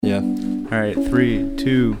Yeah. All right, 3,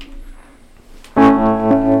 2.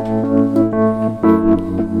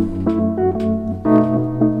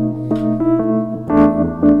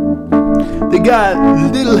 They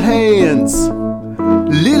got little hands,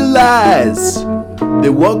 little eyes. They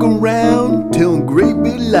walk around telling great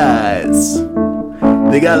big lies.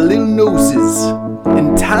 They got little noses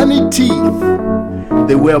and tiny teeth.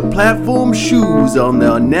 They wear platform shoes on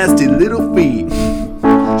their nasty little feet.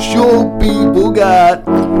 Sure people got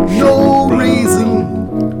no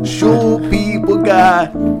reason. Sure people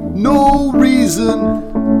got no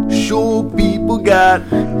reason. Sure people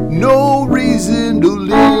got no reason to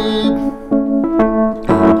live.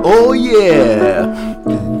 Oh yeah.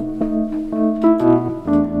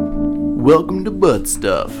 Welcome to Butt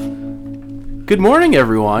Stuff. Good morning,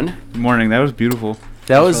 everyone. Good morning. That was beautiful.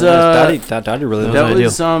 That was Daddy really that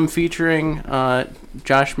knows was featuring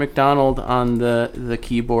Josh McDonald on the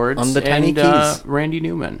keyboards On the tiny and keys. Randy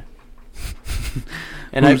Newman.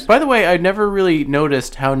 And by the way, I never really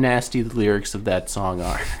noticed how nasty the lyrics of that song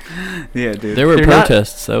are. Yeah, dude. There were They're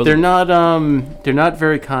protests. They're not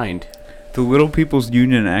very kind. The Little People's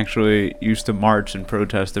Union actually used to march and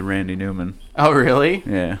protest the Randy Newman. Oh, really?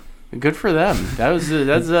 Yeah. Good for them. That's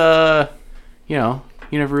you know,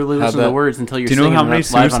 you never really listen to the words until you're singing them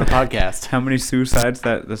live on a podcast. How many suicides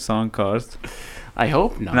that the song caused? I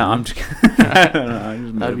hope not. No, I'm just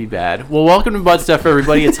kidding. That'd be bad. Well, welcome to Butt Stuff,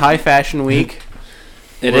 everybody. It's High Fashion Week.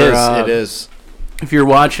 It is. If you're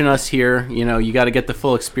watching us here, you know, you got to get the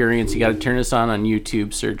full experience. You got to turn us on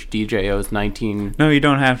YouTube, search DJO's 19. No, you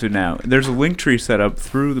don't have to now. There's a link tree set up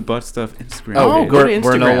through the Butt Stuff Instagram. Oh, page. go to Instagram.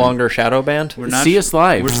 We're no longer shadow banned. We're not. See us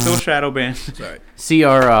live. We're still shadow banned. Sorry. See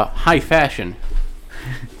our High Fashion.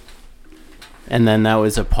 And then that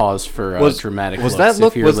was a pause for dramatic was looks. that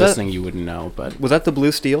look- If you're was that- listening, you wouldn't know, but Was that the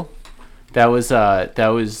blue steel? that was.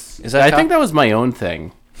 Is that I top? think that was my own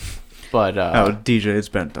thing, but Oh, DJ, it's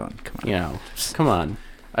bent on. Come on. you know, come on,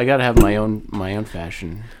 I gotta have my own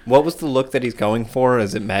fashion. What was the look that he's going for?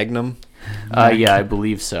 Is it Magnum? Yeah, I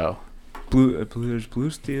believe so. Blue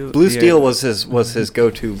steel. Blue Yeah. steel was his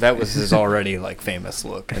go-to. That was his already like famous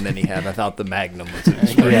look, and then he had. I thought the Magnum was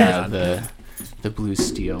his Yeah, the blue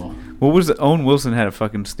steel. What was Owen Wilson had a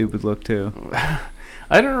fucking stupid look too.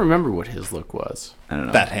 I don't remember what his look was. I don't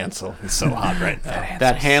know. That Hansel is so hot right now.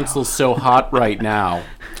 That Hansel's so hot right now.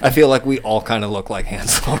 I feel like we all kind of look like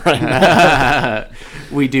Hansel right now.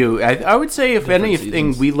 We do. I would say, if Different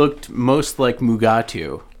anything, seasons. we looked most like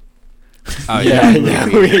Mugatu. Oh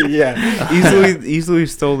Easily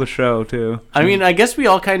stole the show too. I mean, I guess we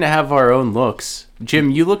all kind of have our own looks.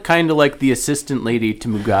 Jim, you look kind of like the assistant lady to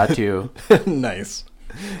Mugatu. Nice.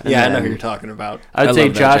 Yeah, I know then- who you're talking about. I'd say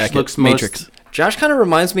Josh looks most. Josh kind of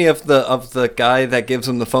reminds me of the guy that gives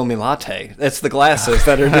him the foamy latte. It's the glasses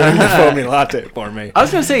that are doing the foamy latte for me. I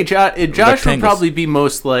was gonna say Josh would Rectangles. probably be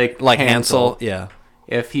most like Hansel, yeah.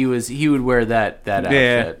 If he would wear that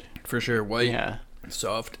outfit. For sure, white, Yeah.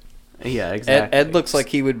 soft. Yeah, exactly. Ed looks like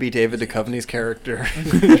he would be David Duchovny's character.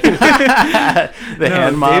 the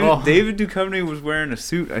hand model. David Duchovny was wearing a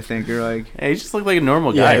suit, I think, or like. Yeah, he just looked like a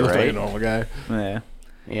normal guy, he looks right? like a normal guy. Yeah.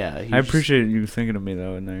 Yeah. I appreciate you thinking of me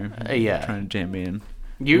though in there. Yeah. Trying to jam me in.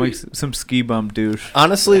 You. Like some ski bum douche.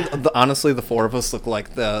 Honestly, the four of us look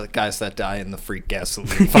like the guys that die in the freak gasoline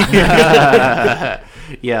fire.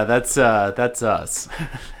 Yeah, that's us.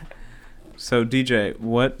 So DJ,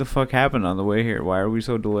 what the fuck happened on the way here? Why are we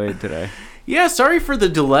so delayed today? Yeah, sorry for the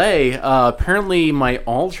delay. Apparently, my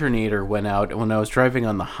alternator went out when I was driving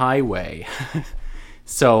on the highway.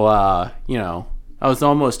 So, you know, I was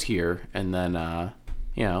almost here, and then,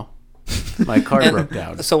 you know, my car broke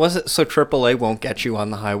down. So AAA won't get you on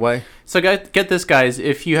the highway? So get this, guys.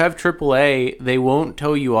 If you have AAA, they won't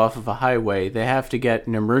tow you off of a highway. They have to get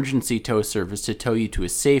an emergency tow service to tow you to a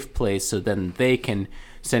safe place, so then they can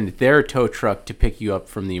send their tow truck to pick you up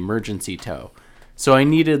from the emergency tow. So I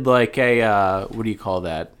needed like a what do you call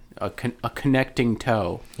that? A connecting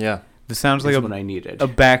tow. Yeah. This sounds like That's what I needed. a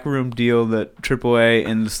backroom deal that AAA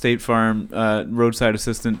and the State Farm roadside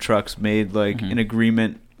assistant trucks made, like an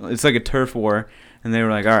agreement. It's like a turf war, and they were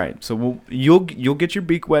like, "All right, so you'll get your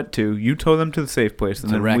beak wet too. You tow them to the safe place, and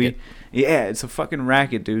It's a then racket. it's a fucking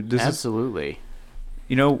racket, dude. This is, Absolutely.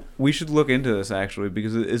 you know, we should look into this actually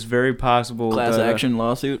because it's very possible. Class that, action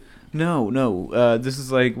lawsuit. No. This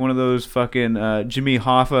is like one of those fucking Jimmy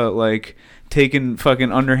Hoffa like taking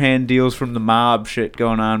fucking underhand deals from the mob shit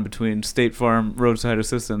going on between State Farm roadside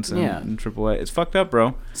assistance and AAA. It's fucked up,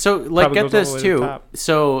 bro. So, like, Probably get goes all this the way to the too. top.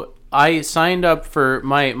 So I signed up for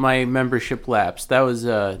my membership lapse. That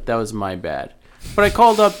was my bad. But I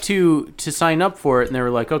called up to sign up for it, and they were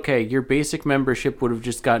like, okay, your basic membership would have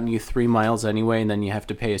just gotten you 3 miles anyway, and then you have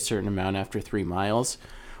to pay a certain amount after 3 miles.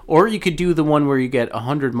 Or you could do the one where you get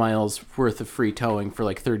 100 miles worth of free towing for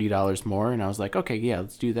like $30 more. And I was like, okay, yeah,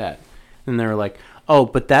 let's do that. And they were like, oh,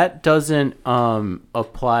 but that doesn't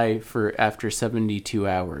apply for after 72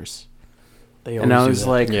 hours. And I was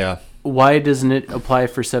like, Yeah. why doesn't it apply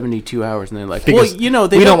for 72 hours? And they're like, Because well, you know,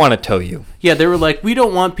 we don't want to tow you. Yeah, they were like, we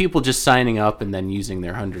don't want people just signing up and then using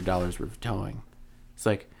their $100 worth of towing. It's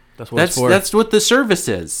like, that's what the service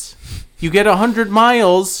is. You get 100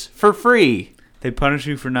 miles for free. They punish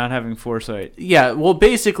you for not having foresight. Yeah, well,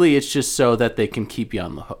 basically, it's just so that they can keep you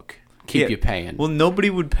on the hook, keep you paying. Well, nobody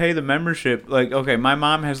would pay the membership. Like, okay, my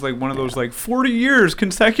mom has like one of those like 40 years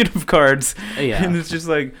consecutive cards. Yeah. And it's just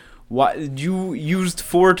like, why you used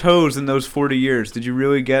 4 tows in those 40 years? Did you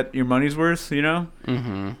really get your money's worth? You know.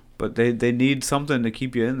 Mm-hmm. But they need something to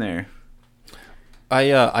keep you in there.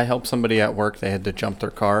 I helped somebody at work. They had to jump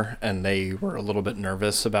their car, and they were a little bit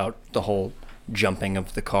nervous about the whole jumping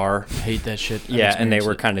of the car. I hate that shit. Yeah, and they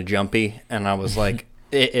were kind of jumpy, and I was like,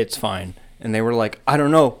 it's fine. And they were like, I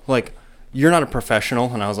don't know, like, you're not a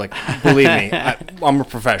professional. And I was like, believe me, I'm a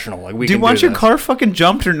professional. Like, we Do you can want do your this. car fucking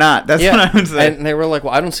jumped or not? That's Yeah. what I would say. And they were like,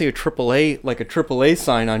 well, I don't see a AAA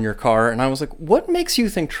sign on your car. And I was like, what makes you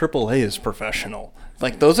think AAA is professional?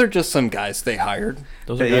 Like, those are just some guys they hired.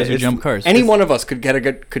 Those are guys who it's- jump cars. Any one of us could get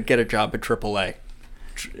a job at AAA.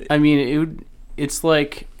 I mean, it's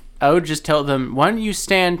like, I would just tell them, why don't you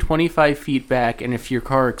stand 25 feet back, and if your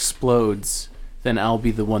car explodes, then I'll be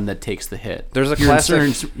the one that takes the hit. There's a your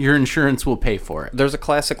classic- your insurance will pay for it. There's a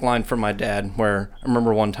classic line from my dad where I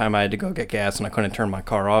remember one time I had to go get gas and I couldn't turn my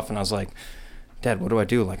car off. And I was like, Dad, what do I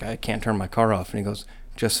do? Like, I can't turn my car off. And he goes,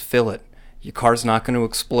 just fill it. Your car's not going to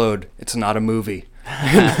explode. It's not a movie.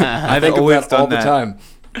 I think always of that all done the that. time.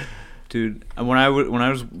 Dude, when I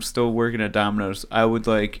was still working at Domino's, I would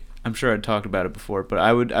like, I'm sure I'd talked about it before, but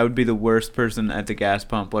I would be the worst person at the gas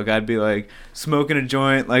pump. Like, I'd be like smoking a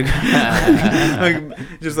joint, like like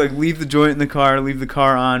just like leave the joint in the car, leave the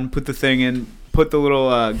car on, put the thing in, put the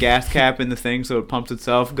little gas cap in the thing so it pumps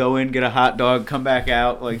itself, go in, get a hot dog, come back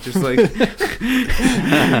out, like just like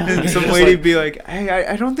and some lady be like, hey,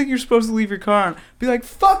 I don't think you're supposed to leave your car on. Be like,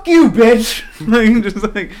 fuck you, bitch. Like, just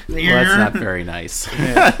like, Well, that's not very nice.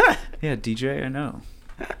 yeah, DJ, I know.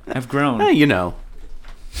 I've grown. You know,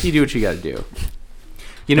 you do what you got to do.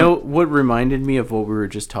 You know what reminded me of what we were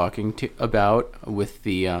just talking about with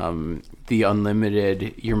the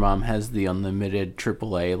unlimited. Your mom has the unlimited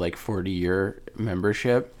AAA like 40-year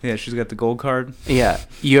membership. Yeah, she's got the gold card. Yeah,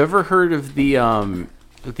 you ever heard of the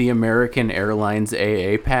American Airlines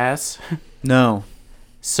AA pass? No.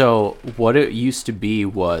 So what it used to be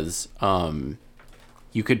was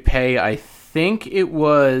you could pay, I think it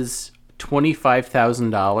was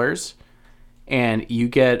 $25,000, and you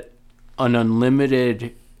get an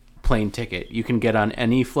unlimited plane ticket. You can get on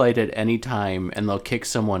any flight at any time, and they'll kick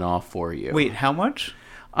someone off for you. Wait, how much?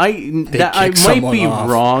 I might someone be off.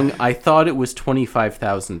 wrong. I thought it was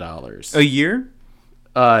 $25,000. A year?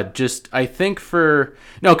 Just I think for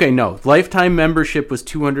no lifetime membership was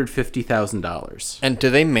 $250,000. And do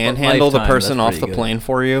they manhandle the lifetime, person that's off the pretty good. plane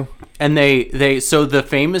for you? And they so the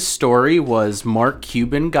famous story was Mark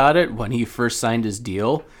Cuban got it when he first signed his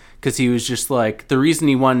deal, because he was just like, the reason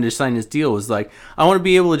he wanted to sign his deal was like, I want to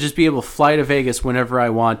be able to fly to Vegas whenever I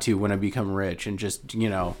want to when I become rich, and just, you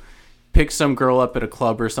know, pick some girl up at a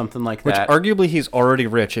club or something like Which that. arguably he's already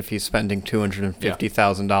rich if he's spending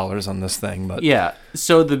 $250,000 on this thing. But Yeah.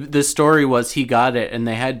 So the story was he got it, and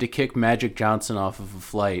they had to kick Magic Johnson off of a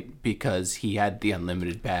flight because he had the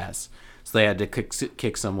unlimited pass. So they had to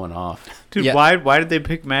kick someone off. Dude, Yeah. why did they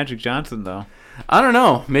pick Magic Johnson though? I don't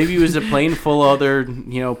know. Maybe it was a plane full of other,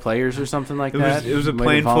 players or something like It that. was a Might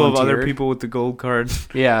plane have full of other volunteered. people with the gold card.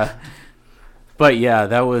 Yeah. But yeah,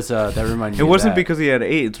 that was that reminded me. It of wasn't that. because he had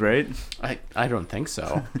AIDS, right? I don't think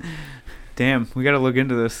so. Damn, we got to look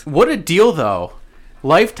into this. What a deal though.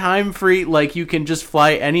 Lifetime free, like you can just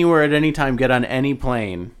fly anywhere at any time, get on any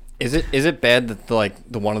plane. is it bad that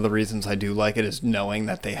the one of the reasons I do like it is knowing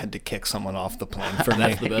that they had to kick someone off the plane for me?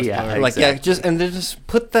 That's the best Yeah, part. Like, yeah, just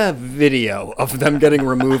put the video of them getting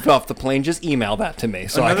removed off the plane. Just email that to me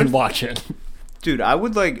so I Another can watch it. Dude, I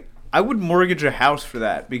would mortgage a house for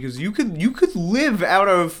that, because you could live out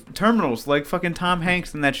of terminals like fucking Tom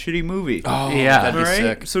Hanks in that shitty movie. Oh, Yeah. that'd be Alright?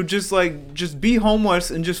 sick. So just be homeless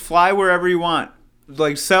and just fly wherever you want.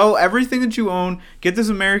 like sell everything that you own, get this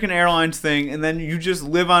American Airlines thing, and then you just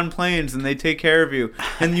live on planes and they take care of you.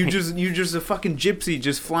 And you're just a fucking gypsy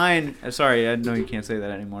just flying. Sorry, I know you can't say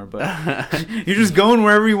that anymore, but you're just going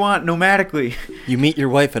wherever you want nomadically. You meet your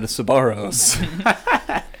wife at a Sbarro's.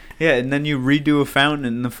 Yeah, and then you redo a fountain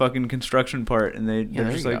in the fucking construction part, and they're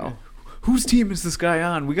just like, go. whose team is this guy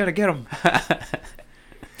on? We got to get him.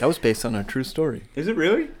 That was based on a true story. Is it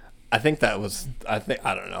really? I think that was. I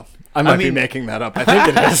don't know. I might be making that up. I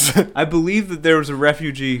think it is. I believe that there was a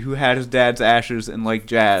refugee who had his dad's ashes and liked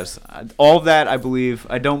jazz. All of that I believe.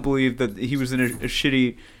 I don't believe that he was in a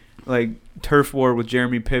shitty like turf war with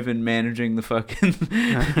Jeremy Piven managing the fucking.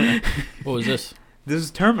 What was this? This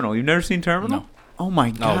is Terminal. You've never seen Terminal? No. Oh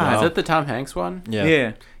my god! wow. Is that the Tom Hanks one?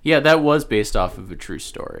 Yeah. Yeah, that was based off of a true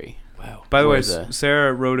story. Wow. By the way, What was that?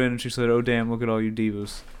 Sarah wrote in and she said, "Oh damn, look at all you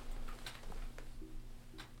divas."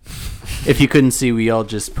 If you couldn't see, we all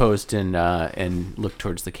just post and look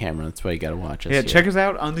towards the camera. That's why you got to watch us. Yeah, here. check us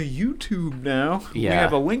out on the YouTube now. We Yeah.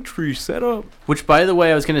 have a link tree set up. Which, by the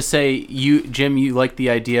way, I was going to say, Jim, you like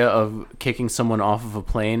the idea of kicking someone off of a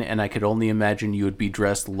plane, and I could only imagine you would be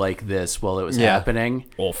dressed like this while it was Yeah. happening.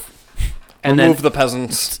 Wolf. And Remove then the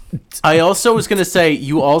peasants. I also was going to say,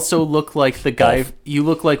 you also look like the guy, you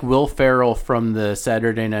look like Will Ferrell from the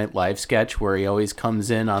Saturday Night Live sketch where he always comes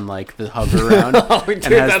in on like the hover around and dude,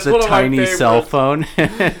 has that's the one of my tiny cell phone.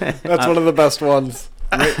 That's one of the best ones.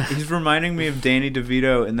 He's reminding me of Danny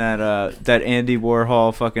DeVito in that Andy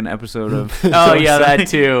Warhol fucking episode of. Oh yeah, that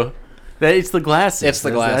too. It's the glasses. It's the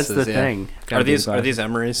glasses. That's the yeah. thing. Are these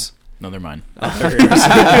Emery's? No, they're mine.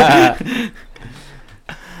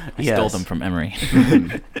 I Yes. stole them from Emery.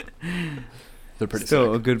 They're pretty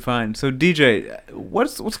Still sick. a good find. So DJ,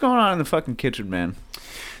 what's going on in the fucking kitchen, man?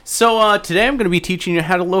 So today I'm going to be teaching you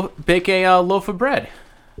how to bake a loaf of bread.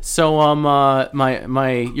 So you're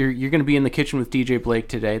going to be in the kitchen with DJ Blake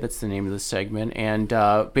today. That's the name of the segment. And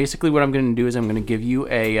basically what I'm going to do is I'm going to give you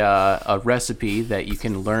a recipe that you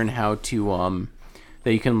can learn how to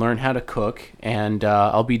cook, and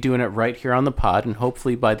I'll be doing it right here on the pod. And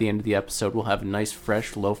hopefully by the end of the episode we'll have a nice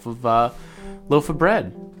fresh loaf of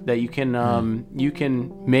bread that you can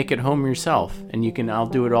make at home yourself. And I'll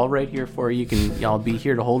do it all right here for you. I'll be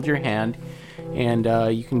here to hold your hand, and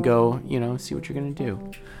you can go, see what you're gonna do.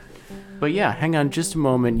 But yeah, hang on just a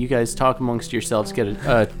moment. You guys talk amongst yourselves, get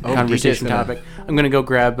a conversation DJ's gonna- topic. I'm gonna go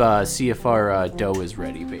grab see if our dough is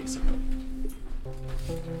ready, basically.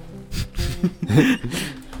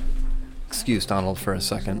 Excuse Donald for a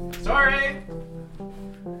second. Sorry.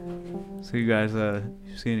 So you guys,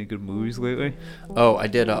 you see any good movies lately? Oh, I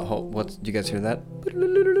did. Did you guys hear that?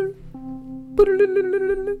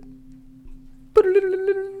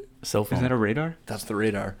 Cell phone. Is that a radar? That's the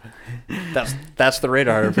radar. That's the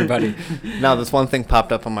radar, everybody. Now, this one thing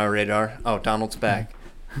popped up on my radar. Oh, Donald's back.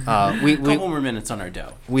 We Couple more minutes on our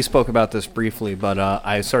dough. we spoke about this briefly, but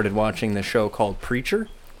I started watching the show called Preacher.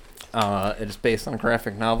 It is based on a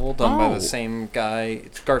graphic novel done by Oh. the same guy.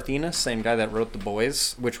 It's Garth Ennis, same guy that wrote The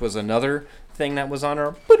Boys, which was another thing that was on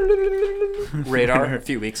our radar a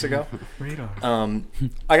few weeks ago. Radar.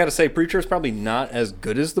 I gotta say, Preacher is probably not as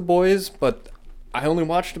good as The Boys, but I only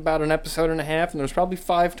watched about an episode and a half, and there was probably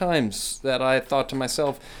 5 times that I thought to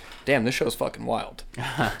myself, damn, this show's fucking wild.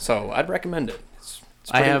 So I'd recommend it. It's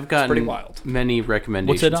I have it's pretty gotten wild. many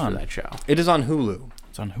recommendations on? for that show. It is on Hulu.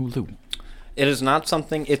 It's on Hulu. It is not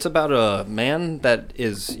something. It's about a man that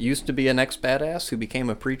used to be an ex-badass who became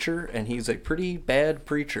a preacher, and he's a pretty bad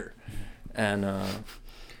preacher. And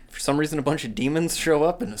for some reason, a bunch of demons show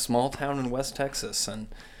up in a small town in West Texas, and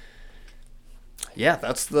yeah,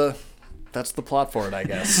 that's the plot for it, I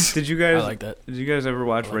guess. Did you guys? I like that. Did you guys ever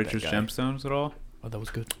watch I like Righteous that guy. Gemstones at all? Oh, that was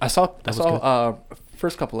good. I saw was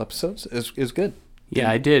first couple episodes is good. Yeah,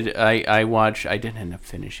 I did. I watched. I didn't end up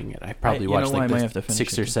finishing it. I probably you know watched what, I like might the have to finish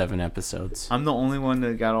 6 it or too. 7 episodes. I'm the only one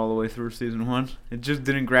that got all the way through season 1. It just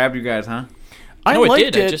didn't grab you guys, huh? I No, liked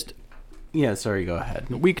it did. I just Yeah, sorry. Go ahead.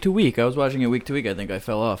 week to week. I was watching it week to week. I think I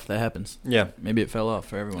fell off. That happens. Yeah, Maybe it fell off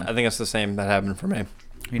for everyone. I think it's the same that happened for me.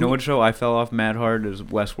 You know what show I fell off mad hard is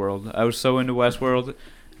Westworld. I was so into Westworld,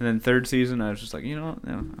 and then 3rd season I was just like, you know what?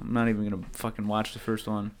 No, I'm not even gonna fucking watch the first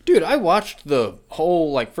one. Dude, I watched the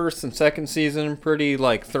whole first and second season pretty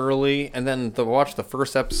thoroughly, and then watched the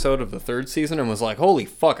first episode of the 3rd season and was like, holy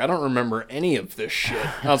fuck, I don't remember any of this shit.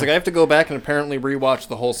 I was like, I have to go back and apparently rewatch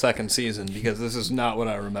the whole 2nd season because this is not what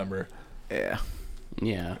I remember. Yeah.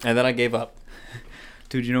 Yeah. And then I gave up.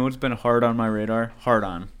 Dude, you know what's been hard on my radar? Hard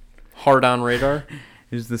on. Hard on radar.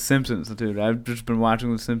 Is The Simpsons, dude. I've just been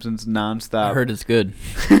watching The Simpsons nonstop. I heard it's good.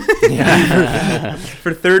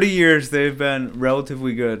 For 30 years, they've been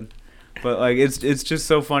relatively good. But like it's just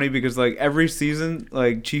so funny because like every season,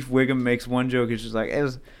 like Chief Wiggum makes one joke. It's just like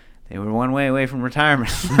they were one way away from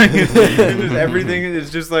retirement. Like, everything is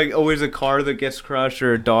just like always a car that gets crushed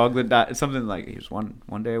or a dog that died. Something like he was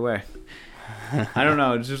one day away. I don't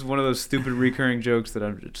know. It's just one of those stupid recurring jokes that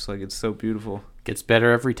I'm just like, it's so beautiful. Gets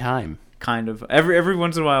better every time. Kind of. Every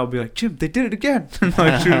once in a while, I'll be like, Jim, they did it again.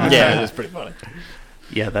 Like, shoot him in the Yeah, head. it's pretty funny.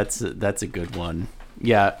 Yeah, that's a good one.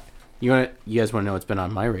 Yeah, you guys want to know what's been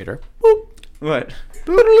on my radar? What?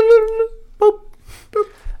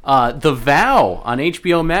 The Vow on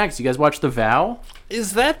HBO Max. You guys watch The Vow?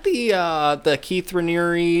 Is that the Keith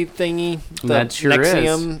Raniere thingy? The That sure is.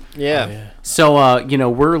 Nexium? Yeah. So,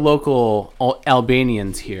 we're local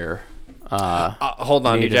Albanians here. Hold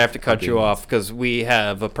on, Native did I have to cut you Albanians. off? Because we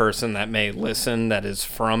have a person that may listen that is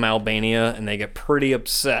from Albania, and they get pretty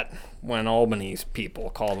upset when Albanese people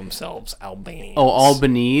call themselves Albanians. Oh,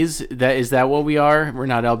 Albanese? Is that what we are? We're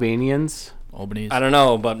not Albanians? Albanese. I don't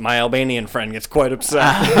know, but my Albanian friend gets quite upset.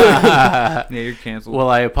 Yeah, you're canceled. Well,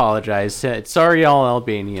 I apologize. Sorry, all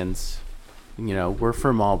Albanians. We're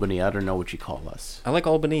from Albany. I don't know what you call us. I like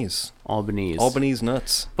Albanese. Albanese. Albanese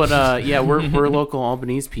nuts. But yeah, we're local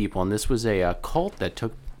Albanese people, and this was a cult that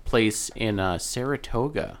took place in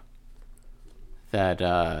Saratoga. That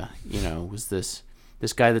was this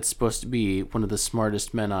guy that's supposed to be one of the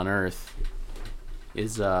smartest men on earth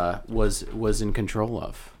was in control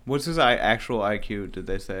of. What's his actual IQ, did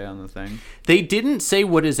they say on the thing? They didn't say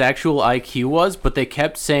what his actual IQ was, but they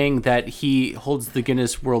kept saying that he holds the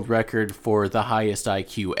Guinness World Record for the highest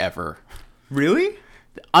IQ ever. Really?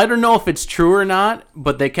 I don't know if it's true or not,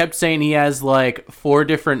 but they kept saying he has like 4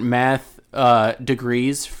 different math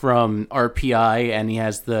degrees from RPI, and he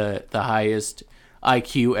has the highest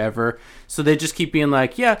IQ ever. So they just keep being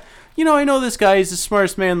like, yeah, I know this guy. He's the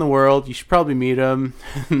smartest man in the world. You should probably meet him.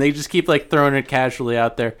 And they just keep like throwing it casually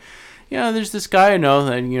out there. Yeah, there's this guy I know,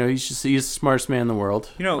 and he's the smartest man in the world.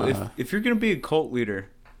 If you're gonna be a cult leader,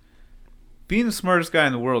 being the smartest guy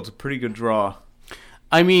in the world is a pretty good draw.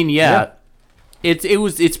 I mean, yeah.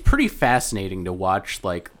 It's pretty fascinating to watch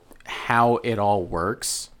like how it all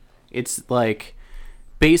works. It's like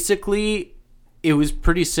basically it was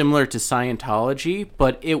pretty similar to Scientology,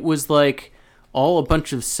 but it was like all a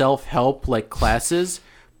bunch of self-help like classes,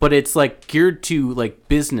 but it's like geared to like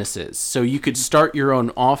businesses. So you could start your own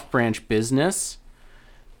off-branch business,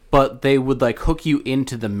 but they would like hook you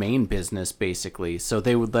into the main business basically. So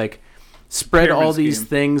they would like spread Pyramid all these scheme.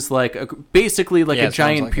 things like basically like Yeah, a it sounds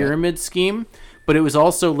giant like pyramid scheme, but it was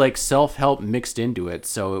also like self-help mixed into it.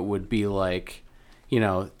 So it would be like,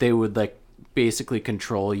 they would like basically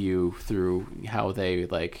control you through how they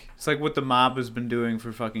like. It's like what the mob has been doing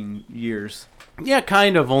for fucking years. Yeah,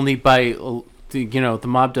 kind of, only by the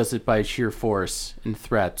mob does it by sheer force and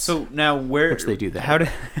threats. So now Which they do that.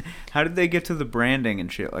 How did they get to the branding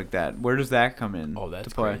and shit like that? Where does that come in? Oh, that's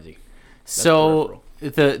to play? crazy. So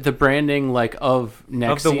the branding like of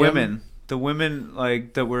Nexium, Of the women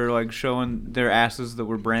like that were like showing their asses that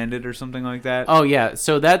were branded or something like that. Oh yeah,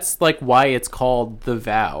 so that's like why it's called The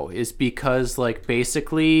Vow, is because like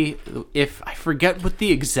basically, if I forget what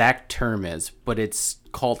the exact term is, but it's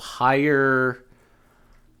called higher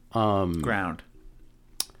Ground,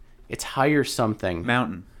 it's higher something.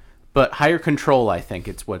 mountain. But higher control, I think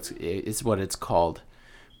it's what it's called.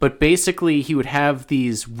 But basically, he would have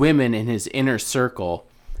these women in his inner circle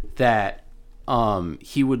that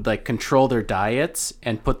he would like control their diets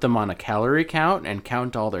and put them on a calorie count and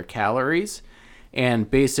count all their calories.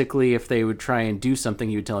 And basically, if they would try and do something,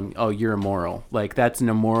 he would tell them, "Oh, you're immoral. Like that's an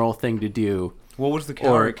immoral thing to do." What was the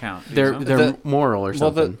calorie count? Do you They're know? they're moral or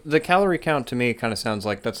something. Well, the calorie count to me kind of sounds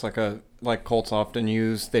like that's like cults often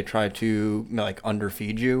use. They try to like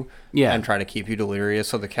underfeed you, Yeah. and try to keep you delirious.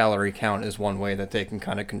 So the calorie count is one way that they can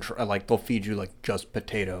kind of control. Like they'll feed you like just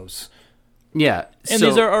potatoes. Yeah, And so,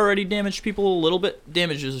 these are already damaged people a little bit.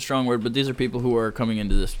 Damaged is a strong word, but these are people who are coming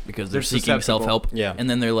into this because they're They're seeking susceptible. self-help. Yeah. And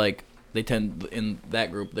then they're like, they tend, in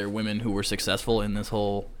that group, they're women who were successful in this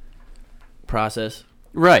whole process.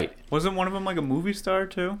 right. Wasn't one of them like a movie star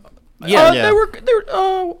too? Yeah, yeah. They were,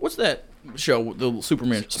 what's that show? The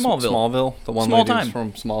Superman, Smallville. The one Small lady's Time.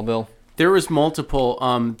 from Smallville. There was multiple.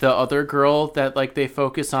 The other girl that like they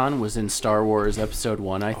focus on was in Star Wars Episode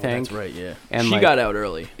 1, I think. That's right, yeah. And, she like, got out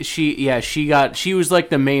early. She was like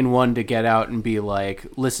the main one to get out and be like,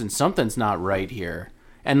 listen, something's not right here.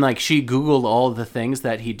 And like she Googled all the things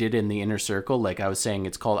that he did in the inner circle. Like I was saying,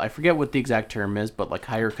 it's called, I forget what the exact term is, but like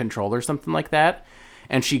higher control or something like that.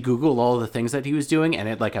 And she Googled all the things that he was doing, and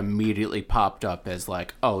it like immediately popped up as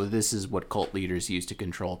like, oh, this is what cult leaders use to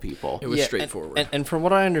control people. It was straightforward. And from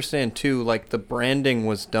what I understand too, like the branding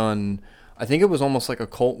was done. I think it was almost like a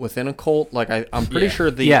cult within a cult. Like I'm pretty Yeah. sure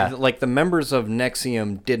Yeah. the members of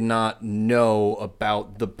NXIVM did not know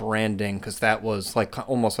about the branding because that was like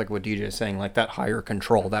almost like what DJ is saying, like that higher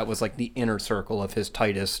control. That was like the inner circle of his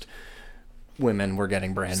tightest women were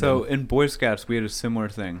getting branded. So in Boy Scouts, we had a similar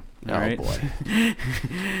thing. Oh, All right? boy.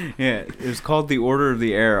 Yeah, it was called the Order of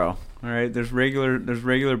the Arrow. All right, there's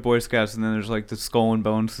regular Boy Scouts, and then there's like the Skull and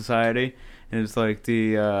Bone Society, and it's like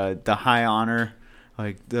the high honor,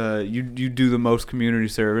 like you do the most community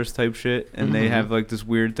service type shit, and they have like this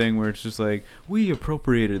weird thing where it's just like, we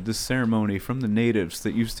appropriated this ceremony from the natives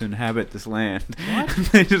that used to inhabit this land. What?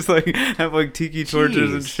 They just like have like tiki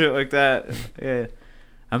torches and Jeez. shit like that. Yeah,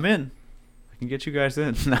 I'm in. I can get you guys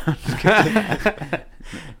in. No, I'm just kidding.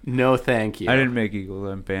 No, thank you. I didn't make Eagle.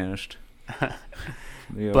 I'm banished.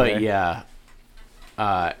 But yeah,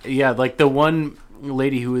 like the one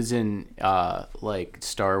lady who was in like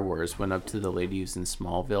Star Wars went up to the lady who's in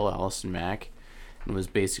Smallville, Allison Mack, and was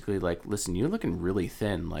basically like, "Listen, you're looking really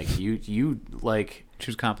thin. Like you like." She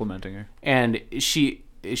was complimenting her. And she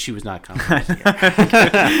was not complimenting her.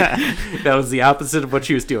 That was the opposite of what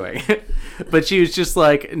she was doing. But she was just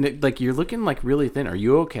like you're looking like really thin. Are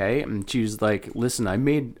you okay? And she was like, "Listen, I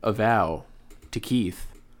made a vow to Keith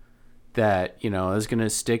that, I was going to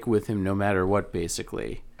stick with him no matter what,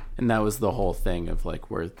 basically." And that was the whole thing of like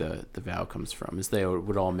where the vow comes from, is they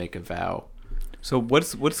would all make a vow. So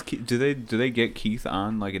what's do they get Keith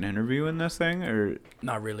on like an interview in this thing, or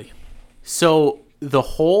Not really. So the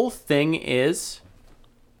whole thing is,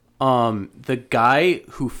 the guy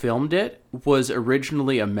who filmed it was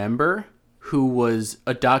originally a member who was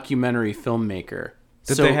a documentary filmmaker.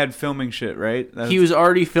 that So they had filming shit, right? he was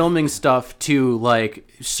already filming stuff to like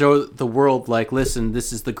show the world, like, listen,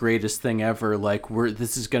 this is the greatest thing ever. Like,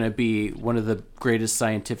 this is going to be one of the greatest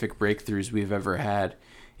scientific breakthroughs we've ever had,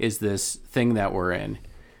 is this thing that we're in.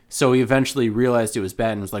 So he eventually realized it was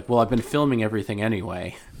bad and was like, well, I've been filming everything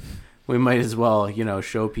anyway. We might as well,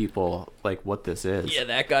 show people like what this is. Yeah,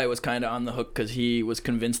 that guy was kind of on the hook because he was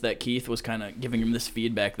convinced that Keith was kind of giving him this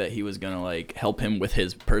feedback that he was going to like help him with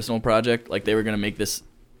his personal project. Like they were going to make this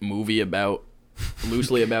movie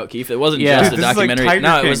loosely about Keith. It wasn't Yeah. just a This is like documentary. Tiger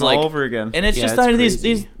No, it King was like all over again. And it's Yeah, just it's not these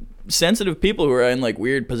crazy. sensitive people who are in like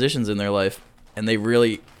weird positions in their life, and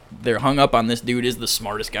they're hung up on this dude is the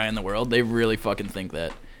smartest guy in the world. They really fucking think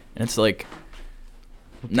that, and it's like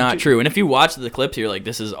not true. And if you watch the clips, you're like,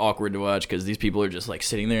 this is awkward to watch because these people are just like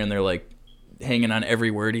sitting there and they're like hanging on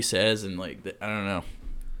every word he says, and like I don't know.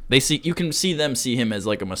 You can see them see him as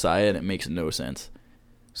like a messiah, and it makes no sense.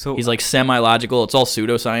 So He's like semi-logical. It's all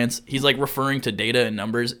pseudoscience. He's like referring to data and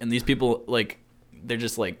numbers, and these people like they're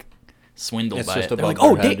just like swindled It's by just it. They're above like,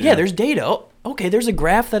 oh, their head, yeah, yeah. there's data. Oh, okay, there's a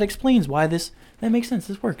graph that explains why that makes sense.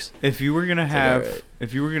 This works. if you were gonna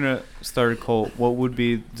if you were gonna start a cult, what would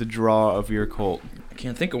be the draw of your cult? I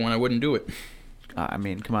can't think of one. I wouldn't do it. I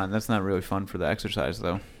mean, come on, that's not really fun for the exercise,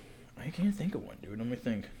 though. I can't think of one, dude. Let me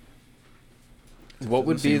think. what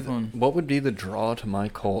would Doesn't be seem fun. what would be the draw to my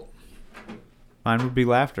cult? Mine would be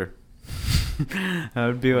laughter. I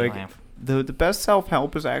would be like, Laugh. the best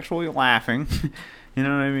self-help is actually laughing. You know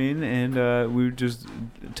what I mean? And we would just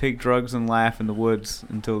take drugs and laugh in the woods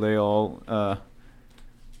until they all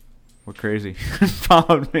were crazy and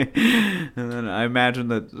followed me. And then I imagine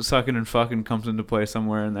that sucking and fucking comes into play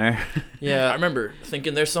somewhere in there. Yeah, I remember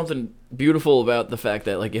thinking there's something beautiful about the fact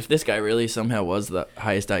that like if this guy really somehow was the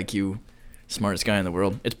highest IQ, smartest guy in the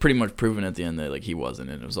world, it's pretty much proven at the end that like he wasn't,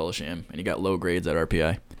 and it was all a sham, and he got low grades at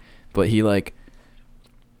RPI. But he like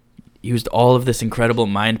used all of this incredible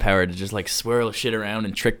mind power to just like swirl shit around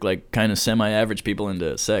and trick like kind of semi-average people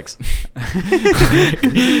into sex.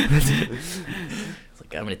 It's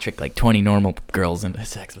like I'm gonna trick like 20 normal girls into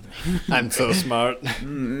sex with me. I'm so smart.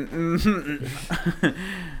 I'm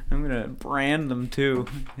gonna brand them too.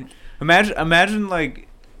 Imagine like,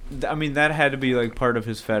 I mean, that had to be like part of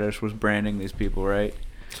his fetish was branding these people, right?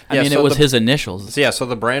 I Yeah, mean, so it was the- his initials. So, yeah, so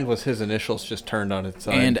the brand was his initials just turned on its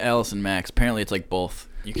side. And Allison Max. Apparently, it's like both.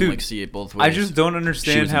 You can Dude, like see it both ways. I just don't She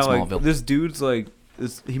understand was in how like Smallville. this dude's like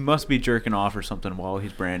he must be jerking off or something while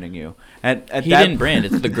he's branding you. At He that didn't brand.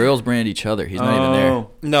 It's the girls brand each other. He's not even there.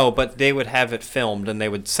 No, but they would have it filmed, and they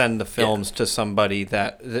would send the films to somebody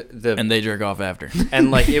that And they jerk off after. and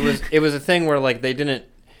like it was a thing where like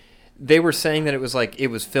they were saying that it was like it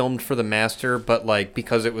was filmed for the master, but like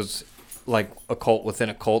because it was like a cult within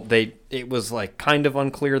a cult, it was like kind of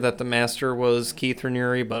unclear that the master was Keith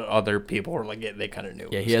Raniere, but other people were like they kind of knew.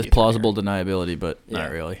 Yeah, it he was has Keith plausible deniability, but Yeah.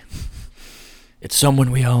 not really. It's someone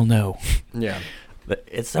we all know. Raniere. Yeah.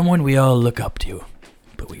 It's someone we all look up to,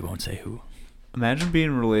 but we won't say who. Imagine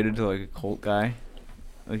being related to like a cult guy.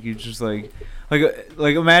 Like you just like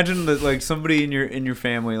imagine that like somebody in your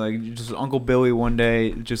family, like just Uncle Billy one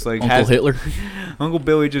day just like Uncle Hitler. Uncle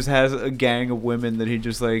Billy just has a gang of women that he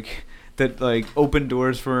just like that like open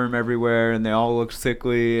doors for him everywhere, and they all look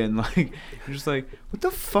sickly, and like you're just like, what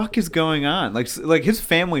the fuck is going on? Like his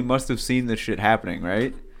family must have seen this shit happening,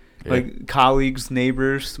 right? Yeah. Like colleagues,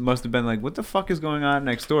 neighbors must have been like, what the fuck is going on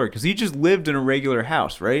next door? Because he just lived in a regular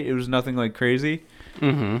house, right? It was nothing like crazy.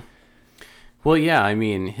 Mm-hmm. Well, yeah, I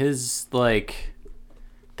mean, his, like,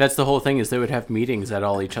 that's the whole thing, is they would have meetings at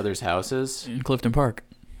all each other's houses. In Clifton Park.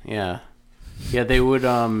 Yeah. Yeah, they would,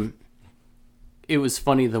 it was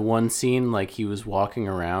funny, the one scene, like, he was walking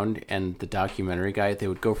around, and the documentary guy, they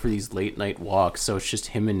would go for these late night walks, so it's just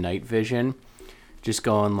him and Night Vision, just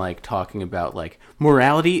going, like, talking about, like,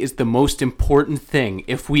 morality is the most important thing.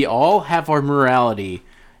 If we all have our morality,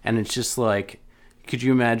 and it's just like, could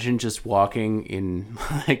you imagine just walking in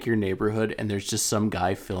like your neighborhood and there's just some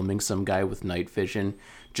guy filming some guy with night vision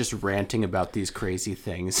just ranting about these crazy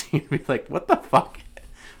things? You'd be like, what the fuck?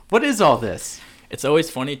 What is all this? It's always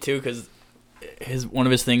funny too because one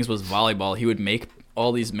of his things was volleyball. He would make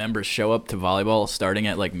all these members show up to volleyball starting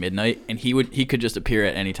at like midnight, and he could just appear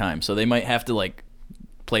at any time. So they might have to like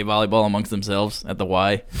play volleyball amongst themselves at the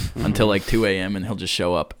Y until like 2 a.m. and he'll just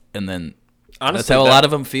show up, and then. Honestly, that's how a lot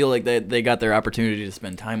of them feel like they got their opportunity to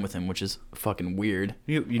spend time with him, which is fucking weird.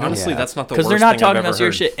 You honestly, that's not the worst because they're not thing talking I've about ever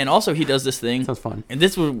serious heard. shit. And also, he does this thing. Sounds fun. And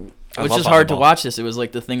this was just hard to watch. This, it was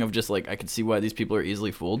like the thing of just like I could see why these people are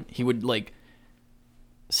easily fooled. He would like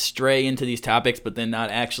stray into these topics, but then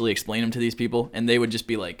not actually explain them to these people, and they would just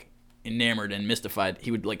be like enamored and mystified.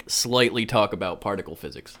 He would like slightly talk about particle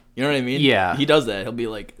physics. You know what I mean? Yeah. He does that. He'll be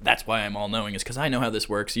like, "That's why I'm all knowing, is because I know how this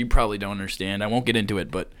works. You probably don't understand. I won't get into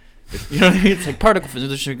it, but." You know what I mean? It's like particle physics,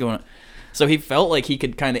 there's shit going on. So he felt like he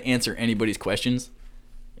could kind of answer anybody's questions.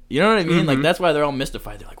 You know what I mean? Mm-hmm. Like, that's why they're all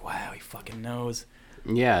mystified. They're like, wow, he fucking knows.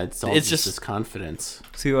 Yeah, it's just this confidence.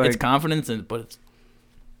 See, like, it's confidence, but it's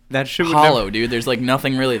that shit would hollow, dude. There's, like,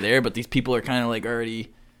 nothing really there, but these people are kind of, like,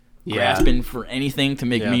 already grasping for anything to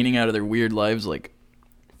make meaning out of their weird lives. Like,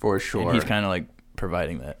 for sure. And he's kind of, like,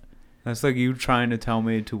 providing that. That's like you trying to tell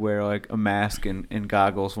me to wear like a mask and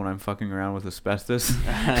goggles when I'm fucking around with asbestos.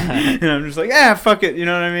 And I'm just like, fuck it. You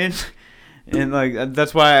know what I mean? And like,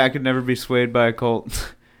 that's why I could never be swayed by a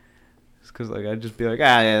cult. It's because like, I'd just be like,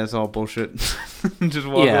 yeah, that's all bullshit. And just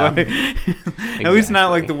walk away. Exactly. At least not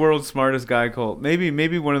like the world's smartest guy cult.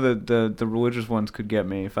 Maybe one of the religious ones could get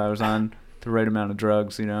me if I was on the right amount of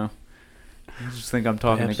drugs, you know? I just think I'm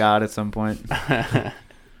talking to God at some point.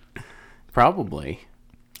 Probably.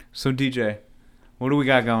 So DJ, what do we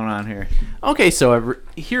got going on here? Okay, so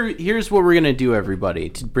here's what we're gonna do, everybody.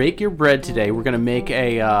 To break your bread today, we're gonna make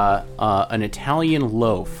an Italian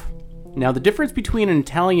loaf. Now, the difference between an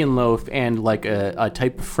Italian loaf and like a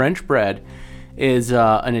type of French bread is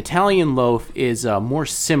an Italian loaf is more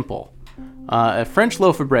simple. A French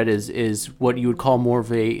loaf of bread is what you would call more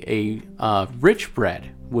of a rich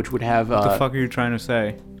bread, which would have. What the fuck are you trying to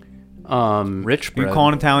say? Rich bread. You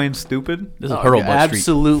calling Italians stupid? This is Hurlbut Street.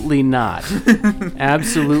 Absolutely not.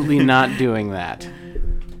 Absolutely not doing that.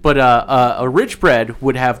 But a rich bread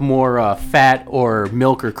would have more fat or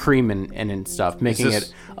milk or cream and stuff, making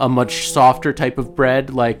it a much softer type of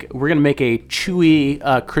bread. Like, we're going to make a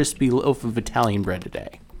chewy, crispy loaf of Italian bread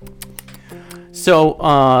today. So,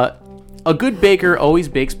 a good baker always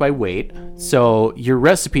bakes by weight. So, your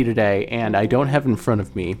recipe today, and I don't have it in front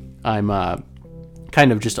of me, I'm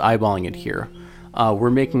kind of just eyeballing it here. We're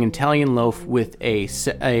making an Italian loaf with a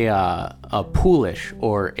poolish,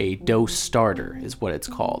 or a dough starter is what it's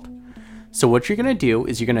called. So what you're going to do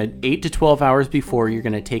is you're going to, 8 to 12 hours before, you're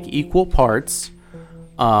going to take equal parts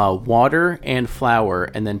water and flour,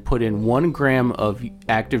 and then put in 1 gram of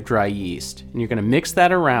active dry yeast. And you're going to mix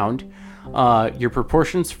that around. Your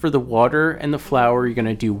proportions for the water and the flour, you're going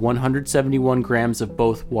to do 171 grams of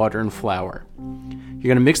both water and flour. You're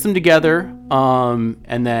going to mix them together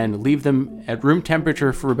and then leave them at room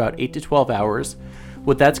temperature for about 8 to 12 hours.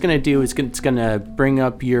 What that's going to do is it's going to bring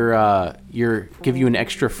up give you an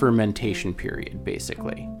extra fermentation period,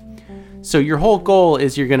 basically. So your whole goal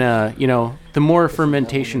is you're going to, the more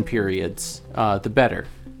fermentation periods, the better.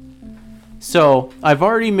 So I've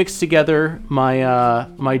already mixed together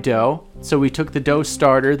my dough. So we took the dough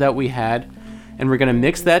starter that we had, and we're going to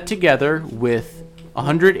mix that together with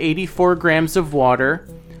 184 grams of water,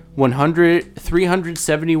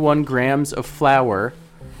 371 grams of flour,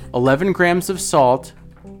 11 grams of salt,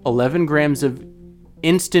 11 grams of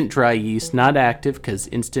instant dry yeast, not active because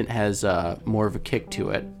instant has more of a kick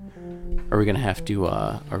to it, Are we gonna have to?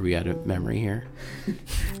 Are we out of memory here?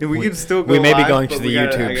 We can still go we may be live, going to but the we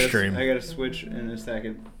gotta- YouTube I gotta- stream. I gotta switch in a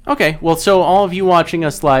second. Okay, well, so all of you watching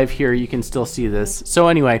us live here, you can still see this. So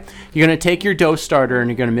anyway, you're going to take your dough starter and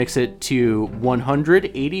you're going to mix it to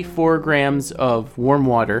 184 grams of warm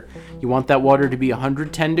water. You want that water to be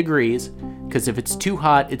 110 degrees, because if it's too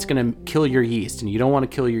hot, it's going to kill your yeast, and you don't want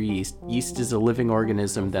to kill your yeast. Yeast is a living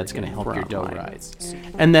organism that's going to help your dough rise.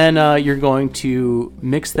 And then you're going to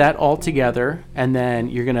mix that all together, and then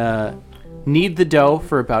you're going to knead the dough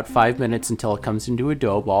for about 5 minutes until it comes into a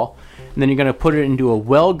dough ball. And then you're going to put it into a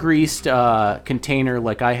well-greased container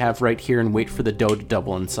like I have right here and wait for the dough to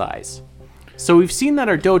double in size. So we've seen that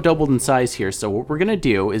our dough doubled in size here. So what we're going to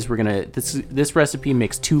do is this recipe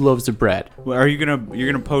makes 2 loaves of bread. Well, are you're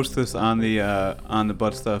gonna post this on the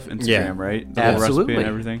Butt Stuff Instagram, Yeah. right? The whole Absolutely. recipe and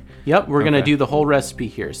everything. Yep, we're going to Okay. do the whole recipe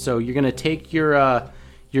here. So you're going to take your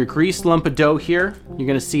greased lump of dough here. You're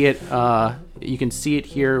going to see it. You can see it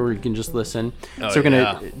here, or you can just listen. So we're going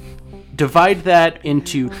to divide that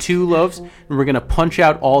into 2 loaves, and we're going to punch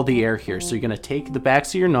out all the air here. So you're going to take the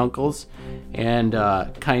backs of your knuckles and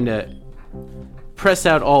kind of press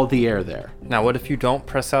out all the air there. Now, what if you don't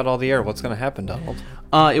press out all the air? What's going to happen, Donald?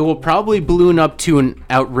 It will probably balloon up to an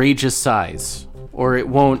outrageous size, or it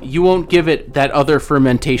won't. You won't give it that other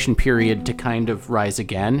fermentation period to kind of rise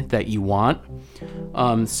again that you want.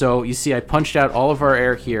 So you see, I punched out all of our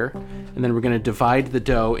air here, and then we're going to divide the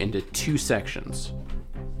dough into 2 sections.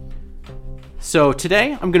 So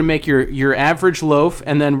today I'm going to make your average loaf,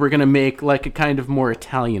 and then we're going to make like a kind of more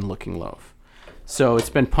Italian looking loaf. So it's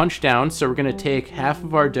been punched down, so we're going to take half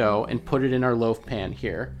of our dough and put it in our loaf pan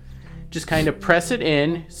here. Just kind of press it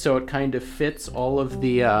in so it kind of fits all of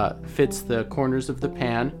the fits the corners of the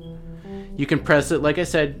pan. You can press it, like I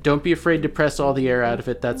said, don't be afraid to press all the air out of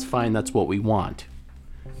it. That's fine. That's what we want.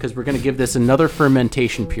 Because we're going to give this another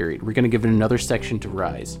fermentation period. We're going to give it another section to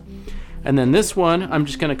rise. And then this one, I'm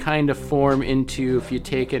just going to kind of form into, if you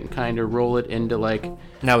take it and kind of roll it into like...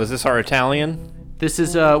 Now, is this our Italian? This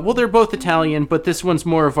is, well, they're both Italian, but this one's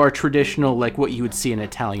more of our traditional, like what you would see in an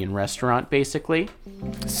Italian restaurant, basically.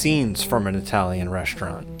 Scenes from an Italian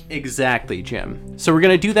restaurant. Exactly, Jim. So we're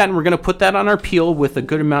going to do that, and we're going to put that on our peel with a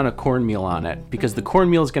good amount of cornmeal on it, because the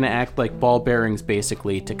cornmeal is going to act like ball bearings,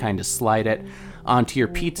 basically, to kind of slide it onto your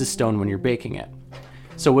pizza stone when you're baking it.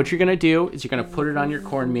 So what you're going to do is you're going to put it on your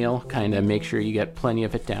cornmeal, kind of make sure you get plenty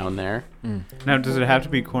of it down there. Now, does it have to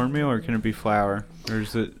be cornmeal or can it be flour? Or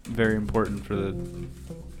is it very important for the...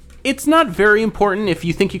 It's not very important. If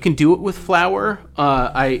you think you can do it with flour,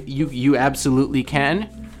 you absolutely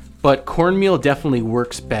can. But cornmeal definitely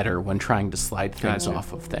works better when trying to slide things Gotcha.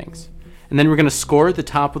 off of things. And then we're going to score the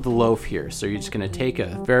top of the loaf here. So you're just going to take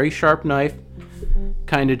a very sharp knife,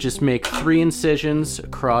 kind of just make 3 incisions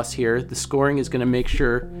across here. The scoring is going to make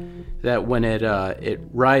sure that when it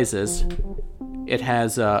rises, it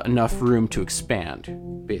has enough room to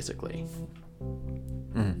expand, basically.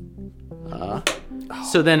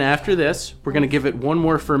 So then after this, we're going to give it one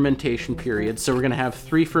more fermentation period. So we're going to have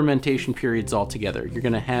 3 fermentation periods altogether. You're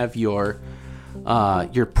going to have your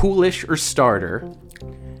poolish or starter,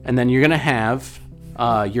 and then you're going to have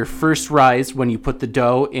your first rise when you put the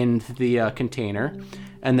dough in the container,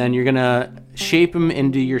 and then you're going to shape them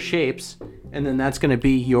into your shapes, and then that's going to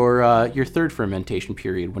be your third fermentation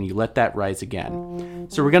period when you let that rise again.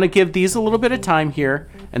 So we're going to give these a little bit of time here,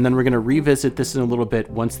 and then we're going to revisit this in a little bit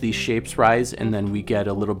once these shapes rise, and then we get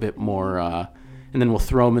a little bit more, and then we'll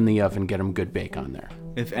throw them in the oven, get them good bake on there.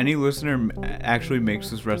 If any listener actually makes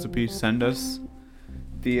this recipe, send us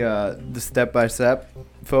the step-by-step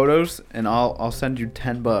photos, and I'll send you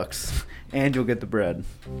 $10, and you'll get the bread.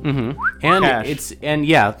 Mm-hmm. And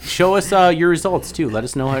Cash. show us your results too. Let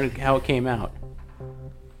us know how it came out.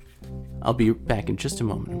 I'll be back in just a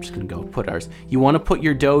moment. I'm just gonna go put ours. You want to put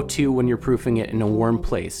your dough too when you're proofing it in a warm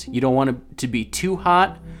place. You don't want it to be too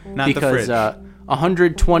hot, Not the because fridge.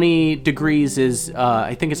 120 degrees is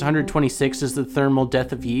I think it's 126 is the thermal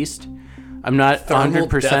death of yeast. I'm not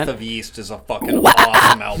 100%. Death of Yeast is a fucking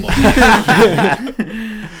awesome album.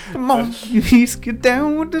 Come on, yeast, get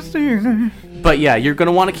down with the singer. But yeah, you're going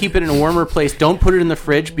to want to keep it in a warmer place. Don't put it in the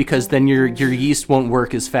fridge, because then your yeast won't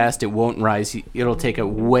work as fast. It won't rise. It'll take it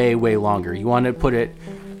way, way longer. You want to put it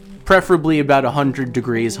preferably about 100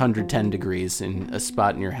 degrees, 110 degrees in a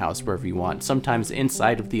spot in your house, wherever you want. Sometimes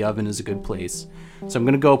inside of the oven is a good place. So I'm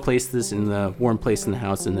going to go place this in the warm place in the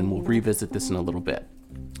house, and then we'll revisit this in a little bit.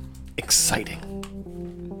 Exciting.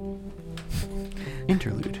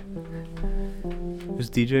 Interlude. Is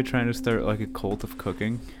DJ trying to start like a cult of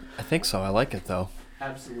cooking? I think so. I like it though.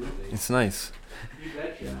 Absolutely. It's nice. You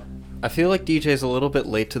betcha. I feel like DJ's a little bit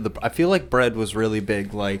late to the. I feel like bread was really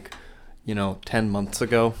big, like 10 months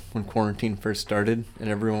ago when quarantine first started and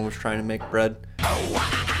everyone was trying to make bread.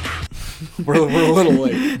 we're a little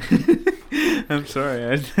late. I'm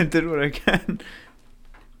sorry. I did what I can.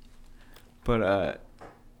 But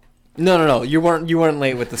No. You weren't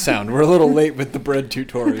late with the sound. We're a little late with the bread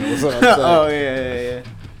tutorial. Is what I'm saying. Oh yeah.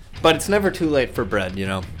 But it's never too late for bread,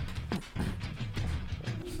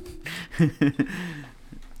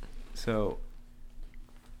 So,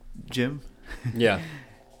 Jim, Yeah.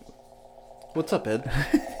 What's up, Ed?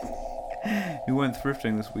 you went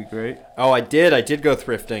thrifting this week, right? Oh, I did. I did go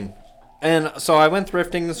thrifting. And so I went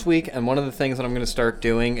thrifting this week, and one of the things that I'm going to start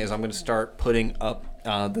doing is I'm going to start putting up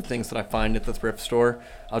the things that I find at the thrift store.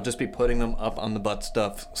 I'll just be putting them up on the Butt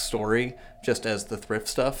Stuff story, just as the thrift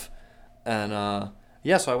stuff. And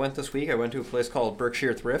so I went this week. I went to a place called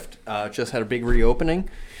Berkshire Thrift. Just had a big reopening.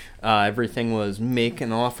 Everything was make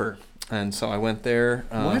an offer. And so I went there.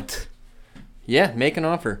 What? Yeah, make an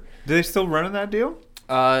offer. Do they still run that deal?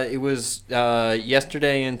 It was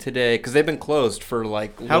yesterday and today because they've been closed for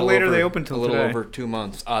like how late are they open till a little today? Over 2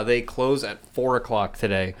 months. They close at 4:00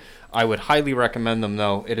 today. I would highly recommend them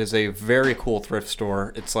though. It is a very cool thrift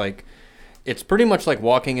store. It's pretty much like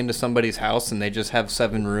walking into somebody's house and they just have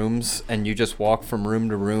 7 rooms and you just walk from room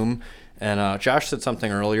to room. And Josh said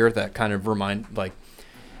something earlier that kind of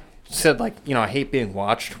said I hate being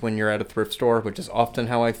watched when you're at a thrift store, which is often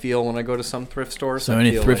how I feel when I go to some thrift stores. So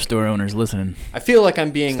any thrift store owners listening, I feel like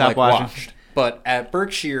I'm being Stop watching. watched. But at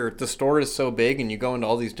Berkshire, the store is so big and you go into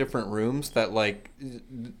all these different rooms that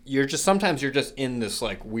sometimes you're just in this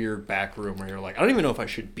like weird back room where you're like, I don't even know if I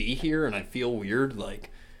should be here, and I feel weird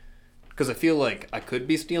because I feel like I could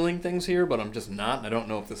be stealing things here, but I'm just not. And I don't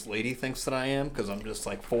know if this lady thinks that I am because I'm just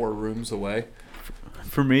like 4 rooms away.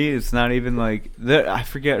 For me, it's not even like that. I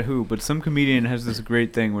forget who, but some comedian has this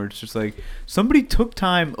great thing where it's just like somebody took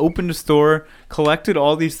time, opened a store, collected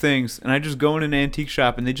all these things, and I just go in an antique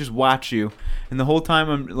shop and they just watch you. And the whole time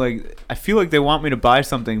I'm like, I feel like they want me to buy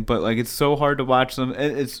something, but like it's so hard to watch them.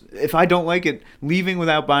 It's if I don't like it, leaving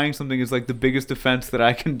without buying something is like the biggest offense that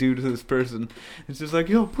I can do to this person. It's just like,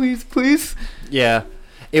 yo, please. Yeah.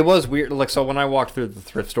 It was weird. So when I walked through the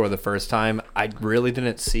thrift store the first time, I really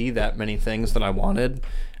didn't see that many things that I wanted.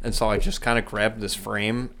 And so I just kind of grabbed this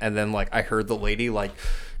frame. And then, I heard the lady,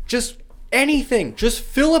 just anything. Just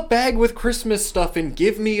fill a bag with Christmas stuff and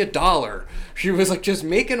give me $1. She was like, just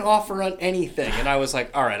make an offer on anything. And I was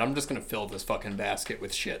like, all right, I'm just going to fill this fucking basket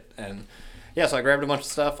with shit. And, yeah, so I grabbed a bunch of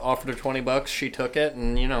stuff, offered her $20. She took it,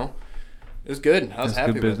 and, it was good. I was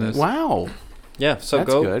happy with it. Wow. Yeah, so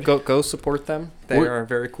That's go support them. They are a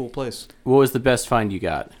very cool place. What was the best find you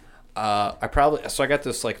got? I got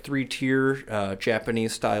this 3-tier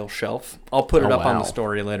Japanese style shelf. I'll put it up on the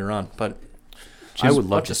story later on. But I would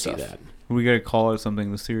love to stuff. see that. We gotta call it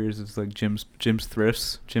something. The series is like Jim's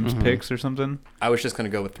Thrifts, Jim's Picks or something. I was just gonna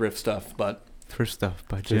go with thrift stuff, but Thrift Stuff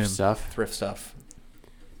by Jim. Thrift stuff.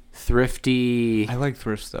 Thrifty. I like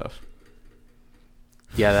thrift stuff.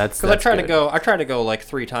 Yeah, that's because I try to go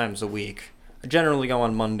 3 times a week. I generally go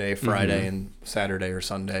on Monday, Friday, and Saturday or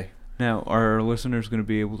Sunday. Now, are our listeners going to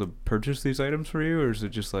be able to purchase these items for you, or is it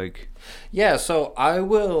just like... Yeah, so I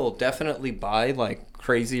will definitely buy,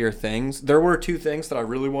 crazier things. There were 2 things that I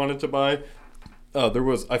really wanted to buy.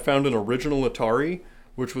 I found an original Atari,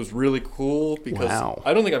 which was really cool because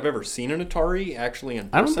I don't think I've ever seen an Atari actually in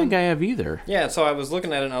person. I don't think I have either. Yeah, so I was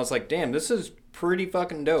looking at it and I was like, damn, this is pretty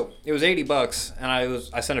fucking dope. It was $80,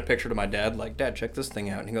 and I sent a picture to my dad, like, Dad, check this thing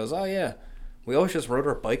out. And he goes, oh, yeah. We always just rode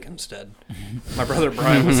our bike instead. My brother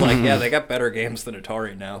Brian was like, yeah, they got better games than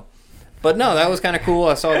Atari now. But no, that was kind of cool.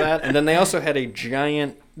 I saw that. And then they also had a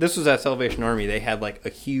giant, this was at Salvation Army, they had a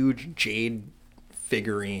huge jade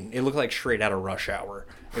figurine. It looked like straight out of Rush Hour.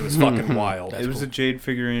 It was fucking wild. It was a jade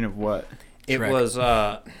figurine of what? It was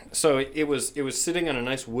it was sitting on a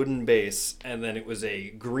nice wooden base, and then it was a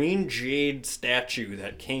green jade statue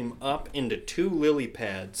that came up into 2 lily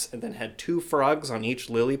pads, and then had 2 frogs on each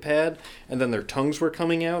lily pad, and then their tongues were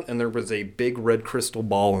coming out, and there was a big red crystal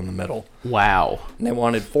ball in the middle. Wow. And they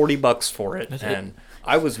wanted $40 for it, and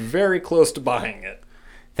I was very close to buying it.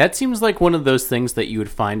 That seems like one of those things that you would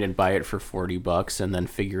find and buy it for $40 and then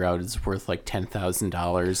figure out it's worth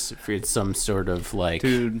 $10,000 if it's some sort of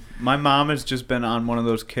Dude, my mom has just been on one of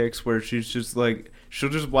those kicks where she's just she'll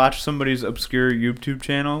just watch somebody's obscure YouTube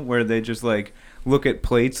channel where they just look at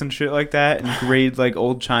plates and shit like that and grade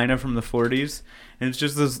old china from the 40s. And it's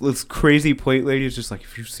just this crazy plate lady is just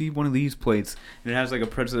if you see one of these plates and it has a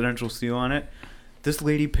presidential seal on it, this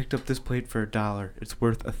lady picked up this plate for $1. It's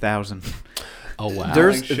worth $1,000. Oh wow! There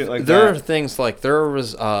are things there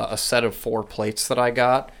was a set of 4 plates that I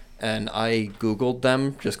got, and I Googled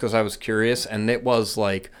them just because I was curious, and it was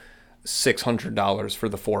 $600 for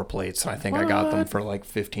the 4 plates, and I think I got them for like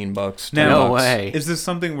 $15. Now, No way. Is this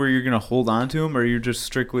something where you're gonna hold on to them, or you're just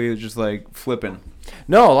strictly just like flipping?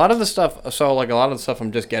 No, a lot of the stuff. So like a lot of the stuff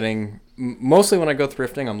I'm just getting. Mostly when I go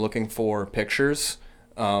thrifting, I'm looking for pictures,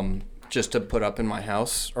 just to put up in my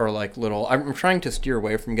house or like little. I'm trying to steer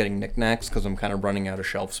away from getting knickknacks because I'm kind of running out of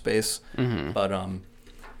shelf space. Mm-hmm. But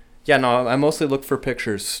yeah, no, I mostly look for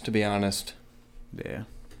pictures, to be honest. Yeah.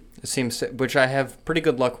 It seems, which I have pretty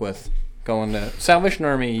good luck with. Going to Salvation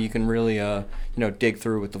Army, you can really, dig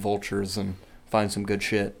through with the vultures and find some good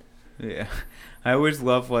shit. Yeah. I always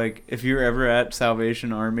love, like, if you're ever at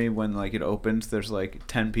Salvation Army when, like, it opens, there's, like,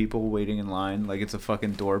 10 people waiting in line. Like, it's a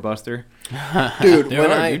fucking doorbuster. Dude, There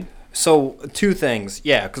are, dude. So, 2 things.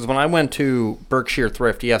 Yeah, because when I went to Berkshire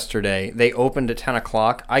Thrift yesterday, they opened at 10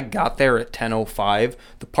 o'clock. I got there at 10:05.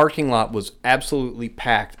 The parking lot was absolutely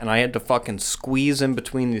packed, and I had to fucking squeeze in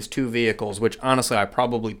between these 2 vehicles, which, honestly, I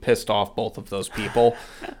probably pissed off both of those people.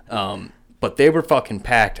 But they were fucking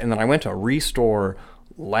packed. And then I went to Restore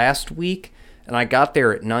last week, and I got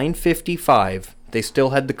there at 9:55. They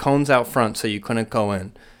still had the cones out front, so you couldn't go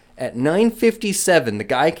in. At 9:57, the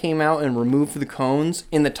guy came out and removed the cones.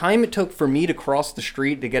 In the time it took for me to cross the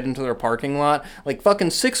street to get into their parking lot, like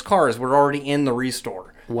fucking 6 cars were already in the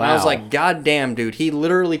Restore. Wow. And I was like, God damn, dude, he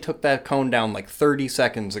literally took that cone down like 30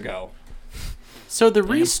 seconds ago. So the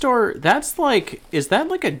Restore, that's like, is that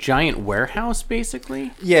like a giant warehouse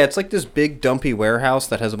basically? Yeah, it's like this big dumpy warehouse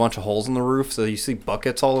that has a bunch of holes in the roof, so you see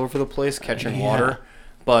buckets all over the place catching water.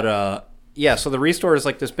 But yeah, so the Restore is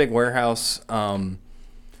like this big warehouse.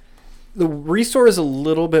 The Restore is a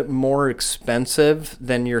little bit more expensive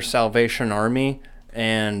than your Salvation Army,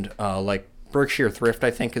 and like Berkshire Thrift,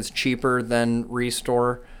 I think, is cheaper than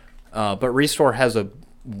Restore. But Restore has a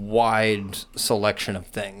wide selection of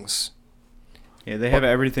things. Yeah, they have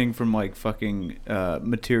everything from, like, fucking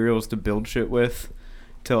materials to build shit with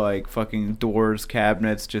to, like, fucking doors,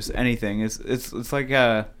 cabinets, just anything. It's like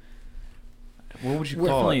what would you call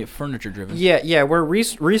Definitely it? furniture driven. Yeah. Where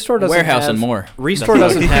Restore doesn't Warehouse have, and more. Restore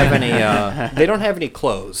doesn't have any. They don't have any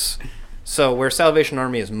clothes. So where Salvation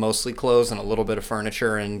Army is mostly clothes and a little bit of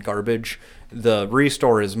furniture and garbage, the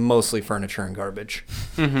Restore is mostly furniture and garbage.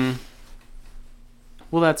 Mm-hmm.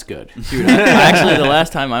 Well, that's good. Dude, actually, the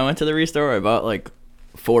last time I went to the Restore, I bought like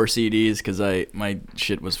 4 CDs because my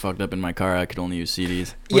shit was fucked up in my car. I could only use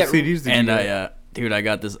CDs. What CDs did And you get? I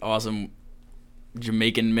got this awesome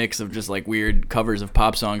Jamaican mix of just like weird covers of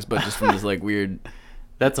pop songs, but just from this like weird,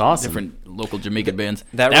 That's awesome. different local Jamaican bands.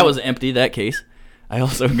 that That rem- was empty. That case. I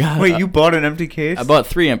also got. Wait, you bought an empty case? I bought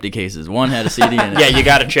 3 empty cases. One had a CD in it. Yeah, you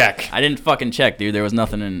gotta check. I didn't fucking check, dude. There was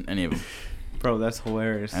nothing in any of them. Bro, that's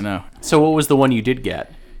hilarious. I know. So what was the one you did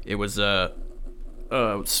get? It was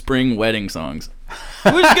spring wedding songs.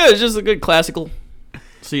 It was good. It's just a good classical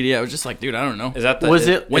CD. I was just like, dude, I don't know. Is that the, Was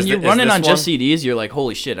it- When is you're the- is running this on just one? CDs, you're like,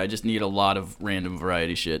 holy shit, I just need a lot of random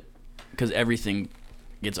variety shit. Because everything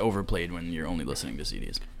gets overplayed when you're only listening to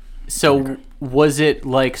CDs. So was it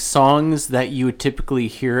like songs that you would typically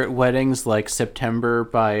hear at weddings, like September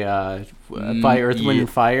by Earth, Wind, yeah. and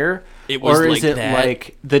Fire? It was or is like it that.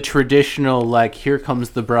 like the traditional, like Here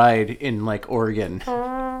Comes the Bride in like Oregon?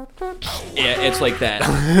 Yeah, it's like that.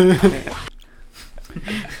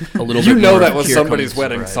 A little You bit know more that was Here somebody's Comes the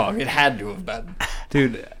wedding Bride. song. It had to have been.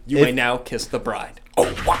 Dude, You may now kiss the bride.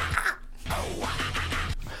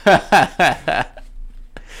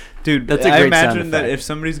 dude, That's a I great sound imagine that effect. if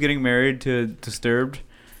somebody's getting married to Disturbed,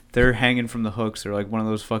 they're hanging from the hooks or like one of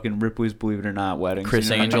those fucking Ripley's Believe It or Not weddings. Chris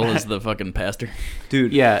you know? Angel is the fucking pastor.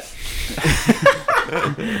 Dude, Yeah.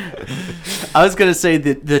 I was gonna say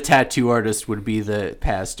that the tattoo artist would be the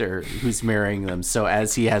pastor who's marrying them. So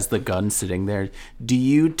as he has the gun sitting there, do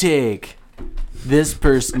you take this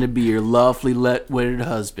person to be your lawfully wedded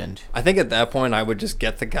husband? I think at that point I would just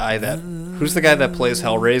get the guy that who's the guy that plays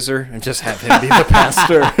Hellraiser and just have him be the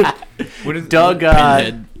pastor. what is Doug.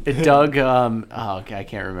 Pinhead. Doug. Okay, I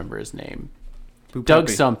can't remember his name. Boo Doug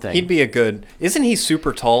Puppy. something. He'd be a good. Isn't he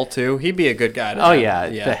super tall too? He'd be a good guy to. Oh,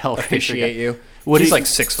 have, yeah, the Hellraiser officiate guy. you. Would He's he- like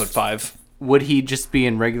 6'5". Would he just be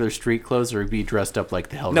in regular street clothes or be dressed up like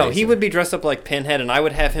the Hellraiser? No, he would be dressed up like Pinhead, and I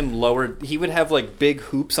would have him lowered. He would have like big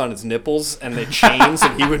hoops on his nipples and the chains,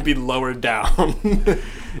 and he would be lowered down.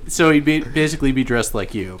 So he'd basically be dressed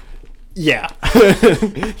like you. Yeah,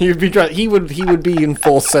 he would be. He would be in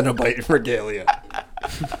full Cenobite regalia.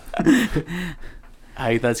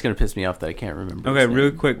 That's gonna piss me off that I can't remember. Okay, his name.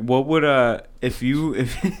 really quick. What would if you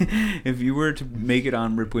were to make it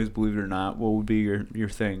on Ripley's Believe It or Not? What would be your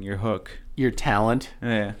thing, your hook? Your talent.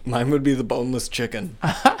 Yeah. Mine would be the boneless chicken.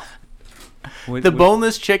 The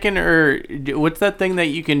boneless chicken, or what's that thing that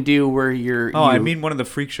you can do where you're... Oh, I mean one of the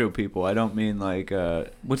freak show people. I don't mean like,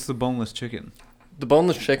 what's the boneless chicken? The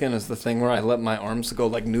boneless chicken is the thing where I let my arms go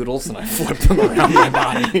like noodles and I flip them around my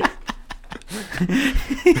body.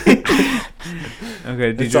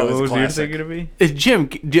 Okay, It's DJ, always what was your classic. thing gonna be? Jim,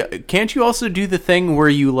 can't you also do the thing where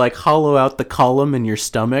you like hollow out the column in your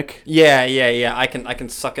stomach? Yeah. I can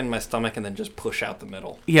suck in my stomach and then just push out the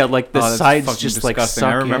middle. Yeah, like the Oh, that's sides fucking just like disgusting.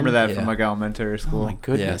 suck I remember in. that Yeah. from like elementary Oh school. my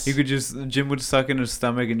goodness. You could Jim would suck in his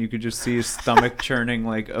stomach and you could just see his stomach churning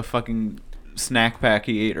like a fucking snack pack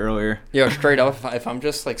he ate earlier. Yo, straight up, if I'm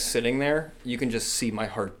just like sitting there, you can just see my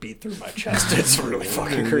heart beat through my chest. It's really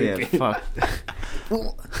fucking creepy. Yeah, fuck.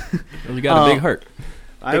 Really got a big heart.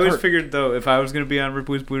 I Big always heart. figured though, if I was gonna be on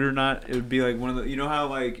Ripley's Boot or not, it would be like one of the. You know how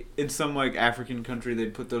like in some like African country they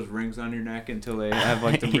put those rings on your neck until they have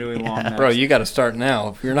like the really long necks. Bro, you got to start now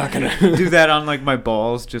if you're not gonna do that on like my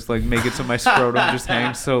balls, just like make it so my scrotum just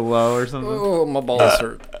hangs so low or something. Oh, my balls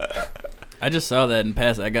hurt. I just saw that in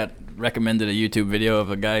passing. I got recommended a YouTube video of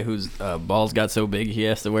a guy whose balls got so big he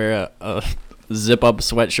has to wear a zip-up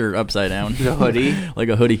sweatshirt upside down. The hoodie? Like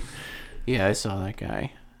a hoodie. Yeah, I saw that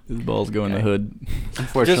guy. His balls go in the hood.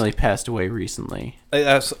 Unfortunately, passed away recently.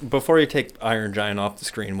 Before you take Iron Giant off the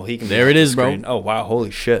screen, well, he can. be There off it the is, bro. screen. Oh wow,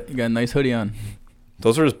 holy shit! You got a nice hoodie on.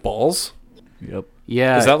 Those are his balls. Yep.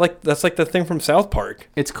 Yeah, Is that like that's like the thing from South Park?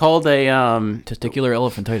 it's called a Testicular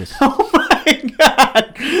elephantitis. Oh my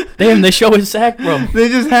god! Damn, they show his sack, bro. They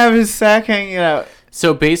just have his sack hanging out.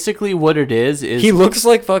 So basically, what it is He looks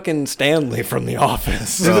like fucking Stanley from The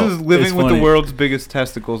Office. This Bro, is living it's with the funny. world's biggest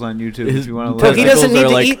testicles on YouTube. His If you want to Bro, look, he at it. doesn't need are to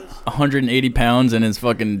like eat- 180 pounds, and his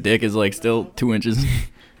fucking dick is like still 2 inches.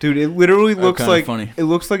 Dude, it literally They're looks kinda like funny. it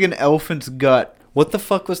looks like an elephant's gut. What the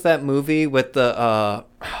fuck was that movie with the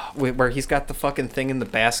where he's got the fucking thing in the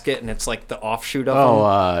basket and it's like the offshoot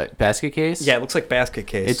of him? basket case. Yeah, it looks like basket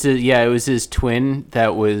case. It was his twin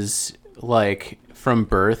that was like from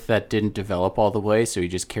birth that didn't develop all the way, so he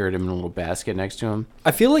just carried him in a little basket next to him.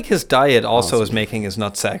 I feel like his diet also is making his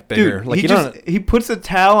nutsack bigger. Dude, Like he you just don't. he puts a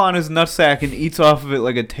towel on his nutsack and eats off of it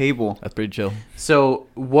like a table. That's pretty chill. So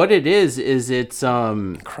what it is it's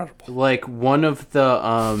Incredible. like one of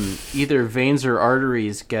the either veins or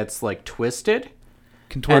arteries gets like twisted,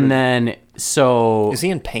 Contorted. and then so Is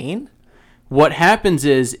he in pain? what happens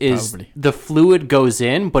is Probably. the fluid goes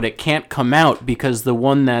in, but it can't come out because the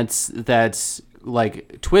one that's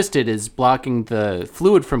like twisted is blocking the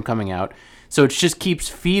fluid from coming out. So it just keeps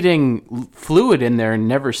feeding fluid in there and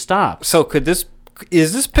never stops. So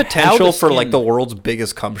is this potential the for like skin- the world's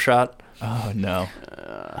biggest cum shot? Oh, no.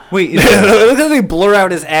 Wait, Look how they blur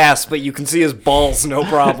out his ass, but you can see his balls, no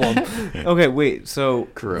problem. okay, wait. So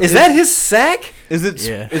Is that his sack? is it?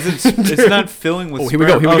 Yeah. Is it? It's not filling with. Oh, here we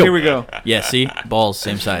go, sperm. here we Oh, go. here we go. Yeah, see? Balls,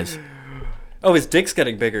 same size. Oh, his dick's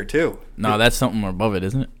getting bigger too. No, that's something above it,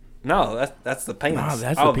 isn't it? No, that's the penis. No,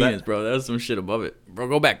 that's Oh, the penis, bro. That's some shit above it. Bro,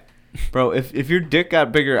 go back. Bro, if your dick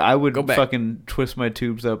got bigger, I would Go back. fucking twist my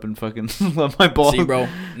tubes up and fucking let my balls. See, bro?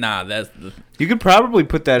 Nah, that's the... You could probably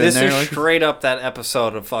put that This in there. is like- straight up that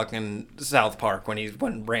episode of fucking South Park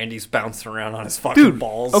when Randy's bouncing around on his fucking Dude,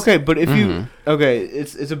 balls. okay, but if you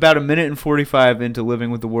it's about 1:45 into living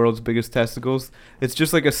with the world's biggest testicles. It's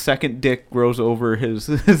just like a second dick grows over his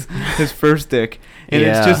first dick, and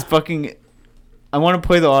Yeah. it's just fucking. I want to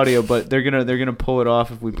play the audio, but they're gonna pull it off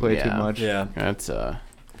if we play too Yeah. much. Yeah. That's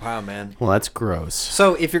Wow, man. well, that's gross.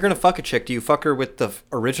 So if you're gonna fuck a chick, do you fuck her with the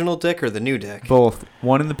original dick or the new dick? Both,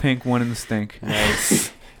 one in the pink, one in the stink.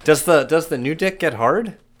 Nice. Does the new dick get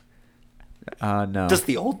hard? No, Does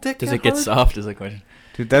the old dick Does get it get hard? soft is the question.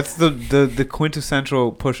 dude, that's the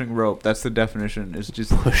quintessential pushing rope. That's the definition. It's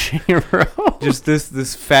just Pushing rope. just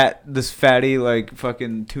this fatty like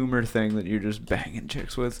fucking tumor thing that you're just banging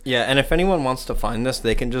chicks with. Yeah, and if anyone wants to find this,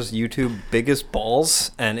 they can just YouTube biggest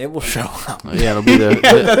balls, and it will show up. Yeah, it'll be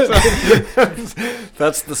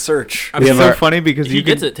That's the search. It's so funny because He you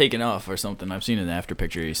gets can it taken off or something. I've seen an after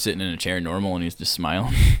picture. He's sitting in a chair normal, and he's just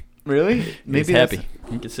smiling. really He's that's- happy.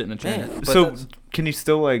 He can sit in a chair. Man. So that's- can you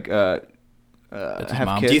still like his have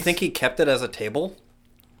mom. kids? Do you think he kept it as a table?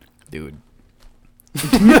 Dude. So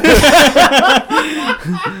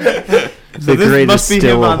the this greatest must be him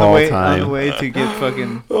still on of the all way time? to get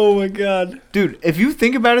fucking Oh my god. dude. If you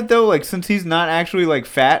think about it though, like since he's not actually like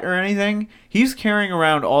fat or anything, he's carrying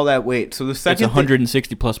around all that weight. So the It's second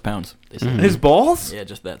 160 plus pounds. They said. his balls, Yeah,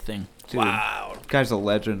 just that thing. dude, Wow. guy's a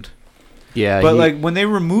legend. Yeah, But like when they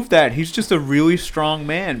remove that, he's just a really strong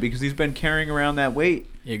man because he's been carrying around that weight.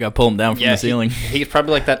 You got to pull him down from the ceiling. He's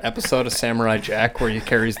probably like that episode of Samurai Jack where he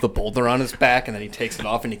carries the boulder on his back and then he takes it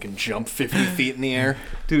off and he can jump 50 feet in the air.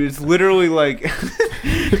 Dude, it's literally like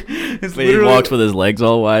It's But he walks with his legs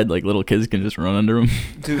all wide, like little kids can just run under him.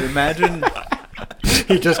 Dude, imagine.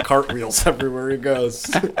 He just cartwheels everywhere he goes.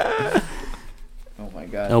 Oh my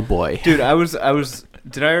god. Oh boy. Dude, I was.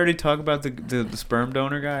 Did I already talk about the sperm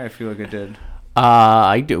donor guy? I feel like I did.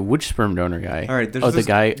 I do. Which sperm donor guy? All right, there's the this-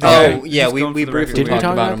 guy. Oh, yeah, Just we going for the briefly record. Did we talked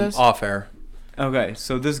talk about about him this? off air. Okay,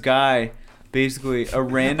 so this guy, basically a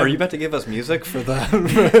random. Are you about to give us music for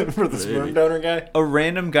the for the sperm donor guy? A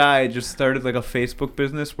random guy just started like a Facebook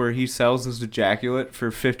business where he sells his ejaculate for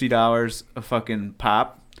 $50 a fucking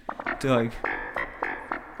pop to like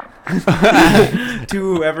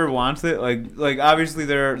to whoever wants it. Like obviously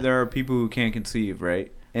there are people who can't conceive,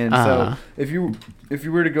 right? And Uh-huh. so if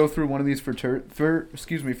you were to go through one of these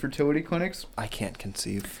fertility clinics, I can't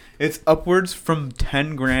conceive. it's upwards from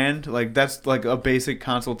 10 grand. Like that's like a basic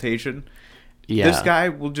consultation. Yeah. This guy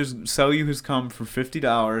will just sell you his cum for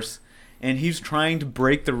 $50, and he's trying to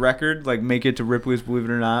break the record, like make it to Ripley's Believe It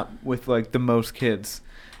or Not with like the most kids.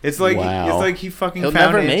 It's like Wow. he fucking He'll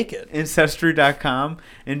found never make it. Ancestry.com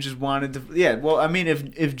and just wanted to. Yeah, well, I mean,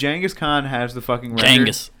 if Genghis Khan has the fucking record,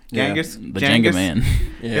 Genghis. Yeah. Genghis, The Genghis- Jenga man.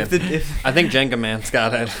 Yeah. If I think Jenga Man's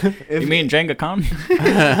got it. if You mean Jenga Khan?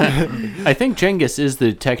 I think Genghis is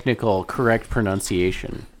the technical correct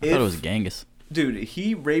pronunciation. I thought it was Genghis. dude,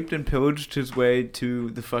 he raped and pillaged his way to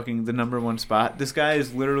the #1 spot. This guy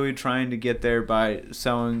is literally trying to get there by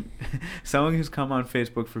selling his cum on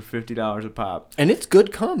Facebook for $50 a pop. And it's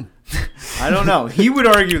good cum. I don't know. He would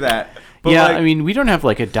argue that. But yeah, like, I mean, we don't have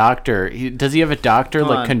like a doctor. Does he have a doctor Hold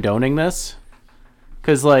like on. condoning this?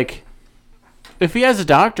 Because like, if he has a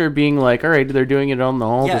doctor being like, all right, they're doing it on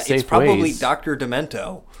all Yeah, the safe it's probably ways. Dr.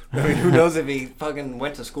 Demento. I mean, who knows if he fucking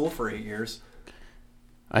went to school for 8 years.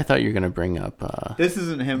 I thought you were gonna bring up. this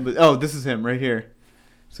isn't him, but this is him right here.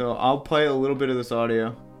 So I'll play a little bit of this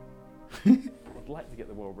audio. I'd like to get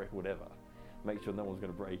the world record ever. Make sure no one's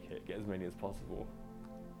going to break it. Get as many as possible.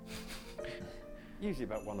 Usually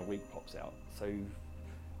about one a week pops out. So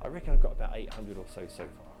I reckon I've got about 800 or so far.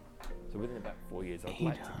 So within about 4 years, I'd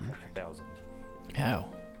like to crack 1,000. How?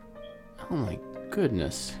 Oh my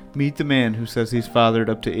goodness. Meet the man who says he's fathered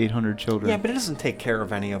up to 800 children. Yeah, but he doesn't take care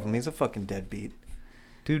of any of them. He's a fucking deadbeat.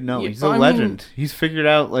 Dude, no, Yeah, he's a I mean- legend. He's figured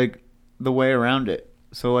out like the way around it.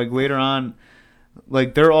 So like later on,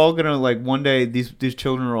 like they're all gonna like one day these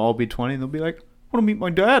children will all be 20 and they'll be like, I want to meet my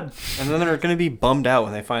dad. And then they're going to be bummed out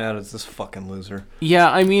when they find out it's this fucking loser.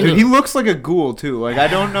 Yeah, I mean, Dude, he looks like a ghoul too. Like I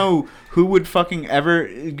don't know who would fucking ever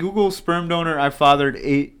Google sperm donor. I fathered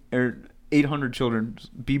 800 children.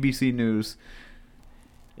 BBC News.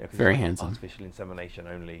 Yeah, 'cause Very it's handsome. Artificial insemination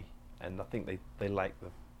only. And I think they like the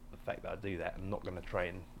fact that I do that. I'm not going to try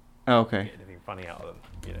and Oh, okay. get anything funny out of them,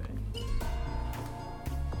 you know.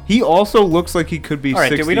 He also looks like he could be. All right,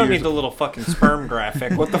 60 dude, we don't years need the little fucking sperm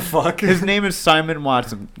graphic. What the fuck? His name is Simon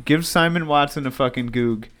Watson. Give Simon Watson a fucking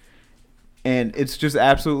goog. And it's just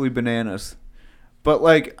absolutely bananas. But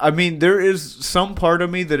like, I mean, there is some part of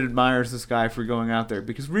me that admires this guy for going out there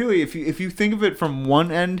because really, if you think of it from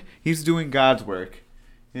one end, he's doing God's work.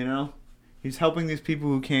 You know, he's helping these people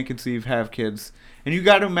who can't conceive have kids, and you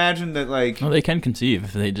got to imagine that like, Well, they can conceive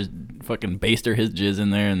if they just fucking baster his jizz in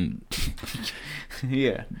there and.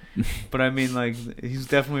 yeah. But I mean, like, he's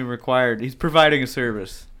definitely required. He's providing a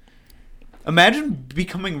service. Imagine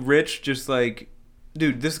becoming rich, just like,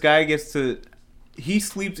 dude, this guy gets to. He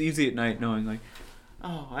sleeps easy at night knowing like,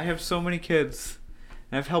 oh, I have so many kids,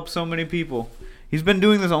 and I've helped so many people. He's been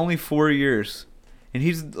doing this only 4 years, and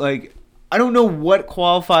he's like, I don't know what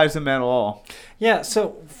qualifies him at all. Yeah,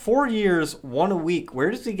 so 4 years, one a week. Where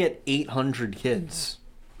does he get 800 kids?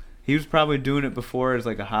 He was probably doing it before as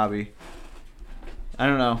like a hobby. I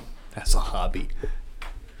don't know. That's a hobby.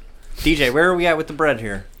 DJ, where are we at with the bread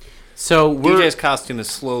here? so we're DJ's costume has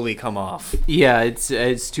slowly come off. yeah,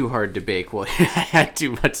 it's too hard to bake. Well, I had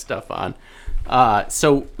too much stuff on.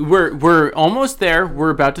 So we're almost there. We're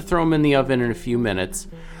about to throw them in the oven in a few minutes.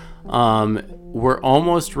 We're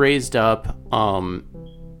almost raised up.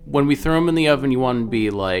 When we throw them in the oven, you want them to be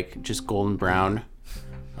like just golden brown.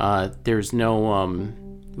 There's no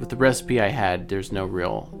with the recipe I had, there's no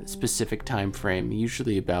real specific time frame.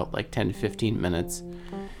 Usually about like 10 to 15 minutes.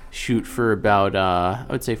 Shoot for about I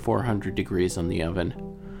would say 400 degrees on the oven.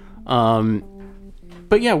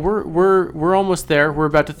 But yeah, we're almost there. We're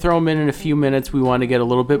about to throw them in a few minutes. We want to get a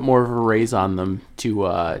little bit more of a raise on them to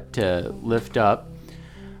lift up.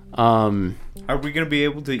 Are we gonna be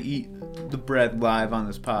able to eat the bread live on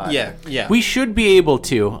this pod. Yeah. We should be able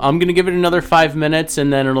to. I'm gonna give it another 5 minutes,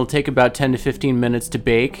 and then it'll take about 10 to 15 minutes to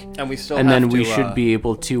bake. and we still And have then to, we should be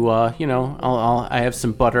able to, I have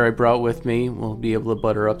some butter I brought with me. We'll be able to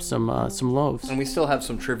butter up some loaves. And we still have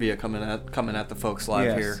some trivia coming at the folks live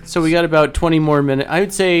Yes. here. So we got about 20 more minutes. I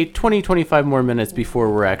would say 20, 25 more minutes before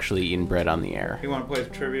we're actually eating bread on the air. You want to play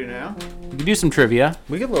some trivia now? We can do some trivia.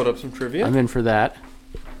 We could load up some trivia. I'm in for that.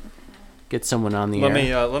 Get someone on the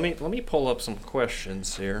air. Let me pull up some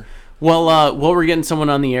questions here. Well, while we're getting someone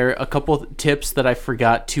on the air, a couple tips that I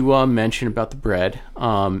forgot to mention about the bread.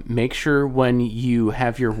 Make sure when you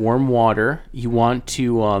have your warm water, you want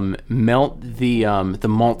to melt the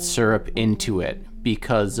malt syrup into it,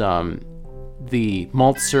 because the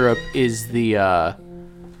malt syrup is the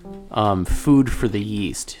food for the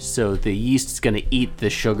yeast. So the yeast is going to eat the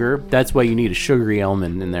sugar. That's why you need a sugary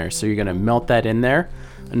element in there. So you're going to melt that in there.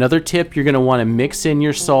 Another tip, you're going to want to mix in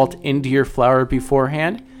your salt into your flour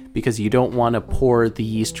beforehand, because you don't want to pour the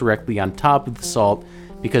yeast directly on top of the salt,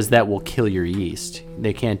 because that will kill your yeast.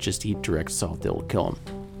 They can't just eat direct salt. It will kill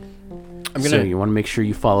them. So you want to make sure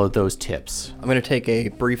you follow those tips. I'm going to take a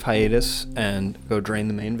brief hiatus and go drain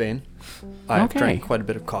the main vein. I've Okay. drank quite a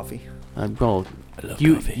bit of coffee. Well,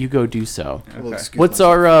 you go do so. Well, excuse What's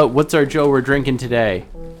myself. our Joe we're drinking today?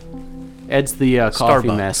 Ed's the coffee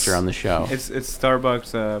Starbucks. master on the show. It's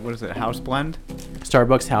Starbucks. What is it? House blend.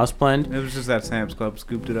 Starbucks House Blend. It was just at Sam's Club.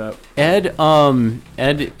 Scooped it up. Ed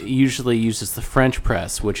usually uses the French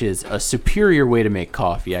press, which is a superior way to make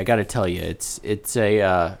coffee. I got to tell you, it's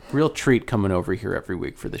a real treat coming over here every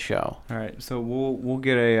week for the show. All right, so we'll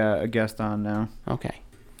get a guest on now. Okay.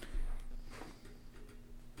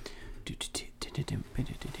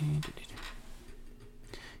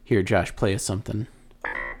 Here, Josh, play us something.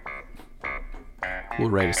 We'll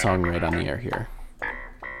write a song right on the air here.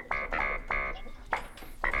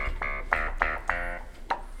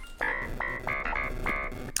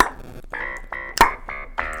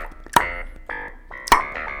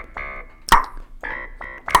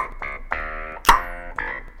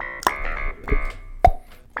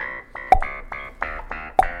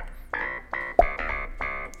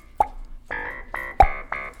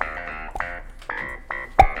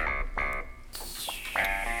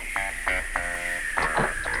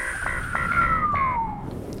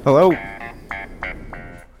 Hello.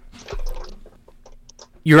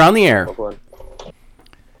 You're on the air. What's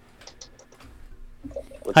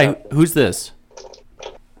Hi, happening? who's this?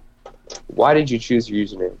 Why did you choose your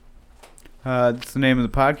username? That's the name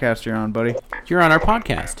of the podcast you're on, buddy. You're on our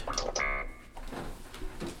podcast.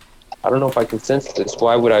 I don't know if I can sense this.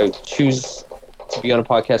 Why would I choose to be on a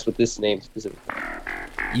podcast with this name specifically?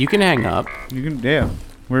 You can hang up. You can, yeah.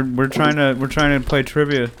 We're trying to play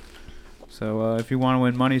trivia. So if you want to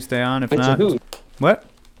win money, stay on. If Wait, to not, who? what?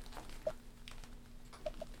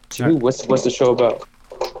 To who? What's the show about?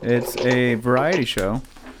 It's a variety show.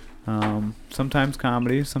 Sometimes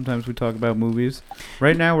comedy. Sometimes we talk about movies.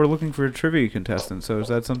 Right now, we're looking for a trivia contestant. So is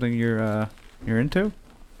that something you're into?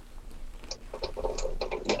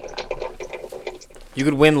 You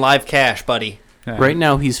could win live cash, buddy. Yeah. Right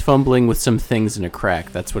now, he's fumbling with some things in a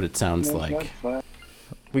crack. That's what it sounds like.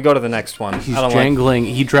 We go to the next one. He's I don't jangling.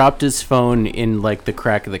 He dropped his phone in like the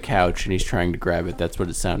crack of the couch, and he's trying to grab it. That's what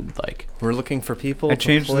it sounded like. We're looking for people. I to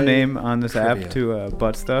changed the play name on this trivia. app to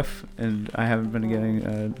Butt Stuff, and I haven't been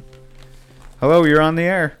getting. Hello, you're on the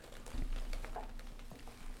air.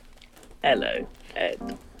 Hello,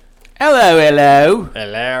 Ed. Hello.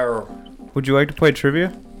 Hello. Would you like to play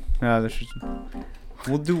trivia? No, this is.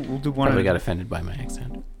 We'll do one. Probably got offended by my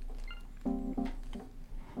accent.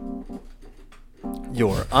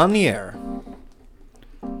 You're on the air.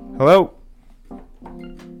 Hello.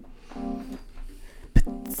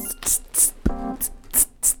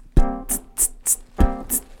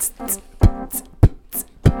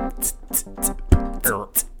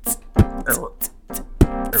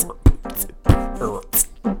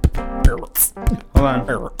 Hold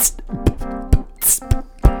on.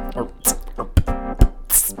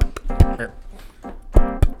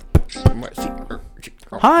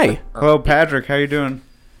 Hi. Hello, Patrick. How you doing?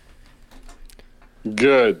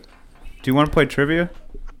 Good. Do you want to play trivia?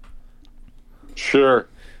 Sure.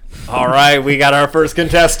 All right, we got our first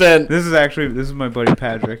contestant. This is my buddy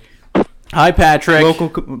Patrick. Hi, Patrick.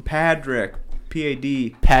 Patrick.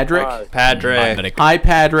 P-A-D. Patrick. Patrick. Hi,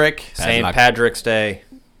 Patrick. St. Patrick's Day.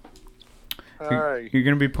 Hi. You're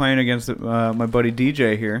gonna be playing against my buddy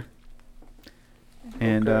DJ here.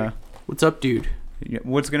 And What's up, dude?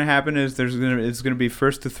 what's gonna happen is it's gonna be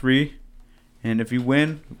first to three, and if you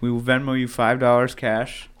win, we will Venmo you $5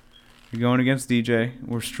 cash. You're going against DJ.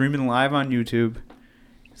 We're streaming live on YouTube.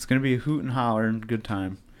 It's gonna be a hoot and holler and good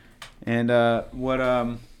time. And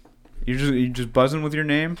you're just buzzing with your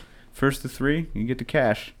name. First to 3, you get the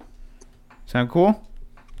cash. Sound cool?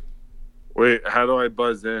 Wait, how do I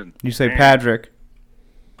buzz in? You say Patrick.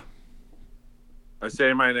 I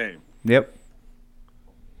say my name. Yep.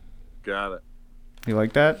 Got it. You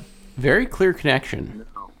like that? Very clear connection.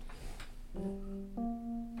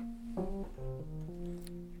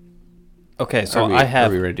 Okay, so Are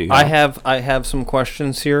we ready to go? I have some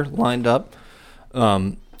questions here lined up.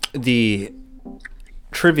 The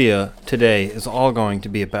trivia today is all going to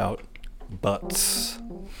be about butts.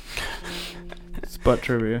 It's butt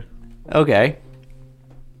trivia. Okay.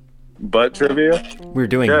 Butt trivia? We're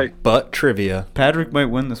doing Okay. butt trivia. Patrick might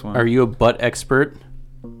win this one. Are you a butt expert?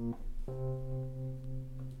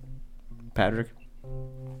 Patrick?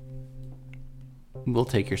 We'll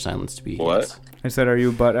take your silence to be What? yes. I said, are you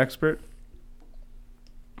a butt expert?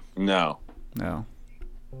 No. No.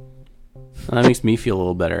 Well, that makes me feel a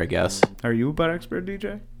little better, I guess. Are you a butt expert,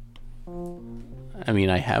 DJ? I mean,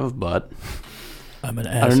 I have a butt. I'm an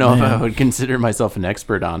ass I don't know if man. I would consider myself an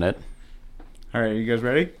expert on it. All right, you guys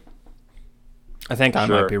ready? I think I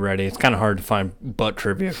Sure. might be ready. It's kind of hard to find butt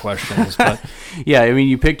trivia questions, but Yeah, I mean,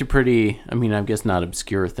 you picked a pretty, I guess not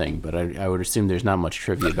obscure thing, but I would assume there's not much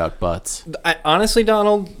trivia about butts. honestly,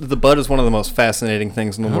 Donald, the butt is one of the most fascinating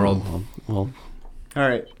things in the world. Well, All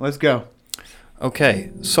right, let's go.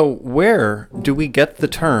 Okay, so where do we get the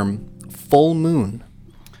term full moon?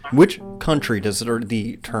 Which country does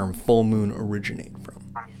the term full moon originate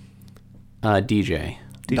from? DJ.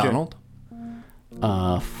 Donald?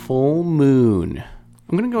 Full moon.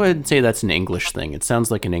 I'm going to go ahead and say that's an English thing. It sounds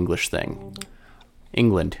like an English thing.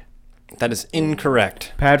 England. That is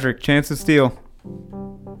incorrect. Patrick, chance to steal.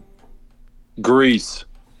 Greece.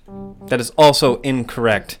 That is also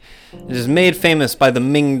incorrect. It is made famous by the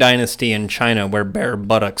Ming Dynasty in China, where bare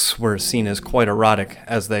buttocks were seen as quite erotic,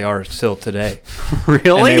 as they are still today.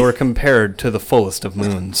 Really? And they were compared to the fullest of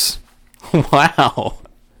moons. Wow.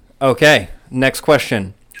 Okay, next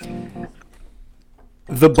question.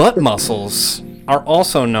 The butt muscles are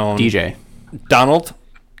also known... DJ. Donald?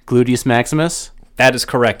 Gluteus maximus? That is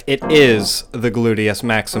correct. It is the gluteus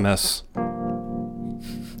maximus. All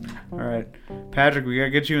right. Patrick, we got to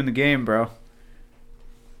get you in the game, bro.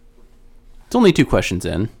 It's only 2 questions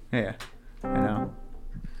in. Yeah, I know.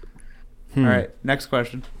 All right, next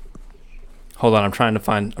question. Hold on, I'm trying to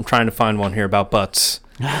find one here about butts.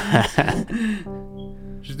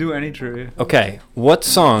 Just do any trivia. Okay, what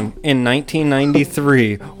song in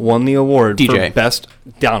 1993 won the award DJ. for Best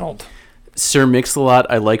Donald? Sir Mix-a-Lot,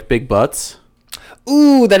 I like big butts.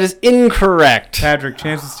 Ooh, that is incorrect. Patrick,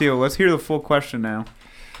 chance to steal. Let's hear the full question now.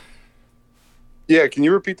 Yeah, can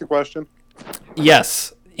you repeat the question?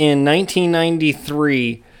 Yes, in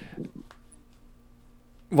 1993.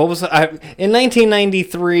 What was it? In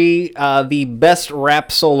 1993, the best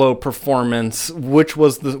rap solo performance. What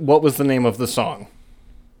was the name of the song?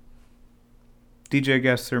 DJ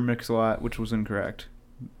guessed Sir Mix-a-Lot, which was incorrect.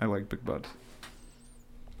 I like big butts.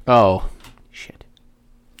 Oh, shit.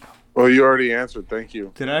 Well, you already answered. Thank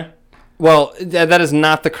you. Did I? Well, that is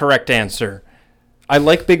not the correct answer. I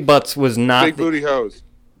like big butts was not. Big booty hose.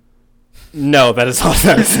 No, that is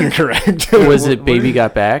incorrect. Was it Baby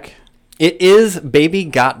Got Back? It is Baby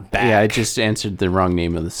Got Back. Yeah, I just answered the wrong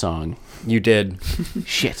name of the song. You did.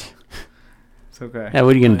 Shit. It's okay. Yeah,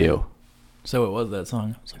 what are you going to do? So it was that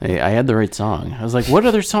song. I was like, Hey, I had the right song. I was like, what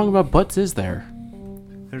other song about butts is there?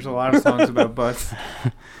 There's a lot of songs about butts,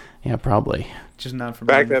 Yeah, probably. just not from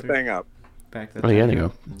Back that 93. thing up. Back that Oh, thing yeah, there you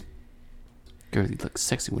up. go. Girl, you look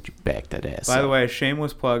sexy when you back that ass By the up. way,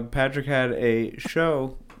 shameless plug. Patrick had a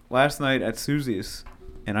show last night at Susie's,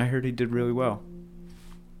 and I heard he did really well.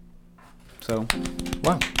 So,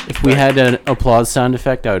 Wow. If we had an applause sound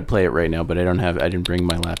effect, I would play it right now, but I didn't bring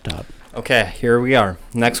my laptop. Okay, here we are.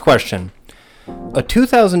 Next question. A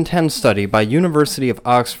 2010 study by University of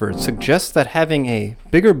Oxford suggests that having a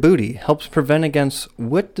bigger booty helps prevent against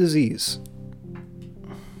what disease?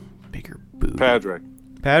 Bigger booty. Patrick.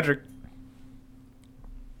 Patrick,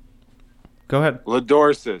 go ahead.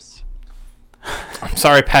 Ladorsis. I'm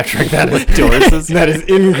sorry, Patrick. That is that is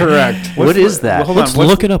incorrect. What is that? Hold on. let's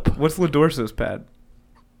look it up. What's Ladorsis, Pat?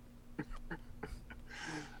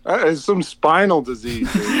 It's some spinal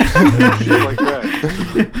disease. Dude. Shit like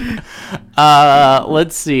that.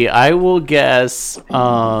 Let's see. I will guess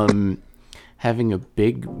having a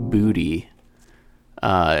big booty.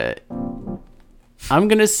 I'm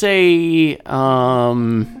gonna say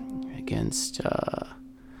against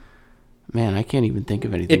man, I can't even think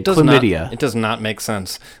of anything. It does Chlamydia. not. It does not make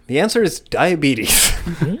sense. The answer is diabetes.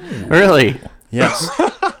 Really? Yes.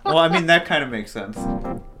 Well, I mean, that kind of makes sense.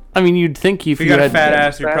 I mean, you'd think If you got a fat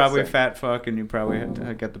ass, you're probably a fat fuck, and you probably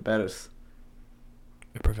get the bettest.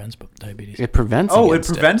 It prevents diabetes. It prevents. Oh, it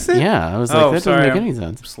against prevents it? Yeah, I was like, that doesn't make any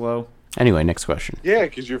sense. Slow. Anyway, next question. Yeah,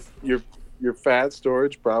 because your fat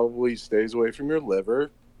storage probably stays away from your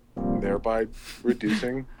liver, thereby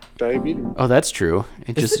reducing diabetes. Oh, that's true.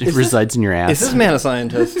 It resides in your ass. Is this man a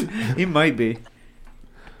scientist? He might be.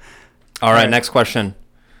 All right, next question.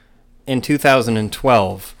 In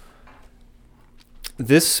 2012,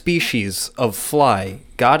 this species of fly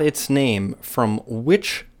got its name from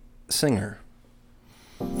which singer?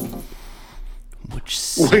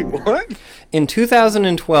 Wait, what? In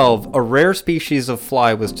 2012, a rare species of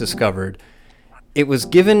fly was discovered. It was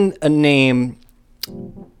given a name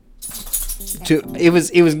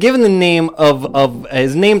it was given the name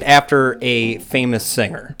is named after a famous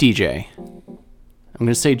singer. DJ. I'm going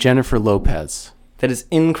to say Jennifer Lopez. That is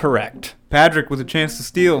incorrect. Patrick with a chance to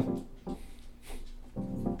steal.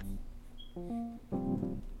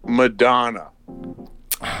 Madonna.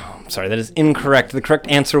 I'm sorry, that is incorrect. The correct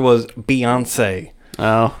answer was Beyonce.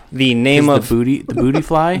 Oh. The name of the booty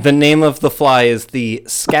fly? The name of the fly is the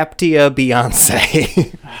Scaptia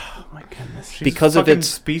Beyonce. Oh my goodness. Because of its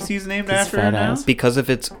species named after her now? Because of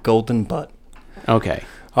its golden butt. Okay.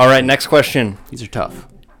 All right, next question. These are tough.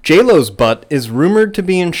 J-Lo's butt is rumored to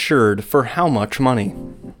be insured for how much money?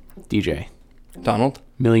 DJ. Donald?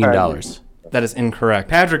 $1 million. That is incorrect.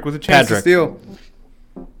 Patrick with a chance to steal.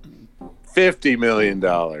 $50 million.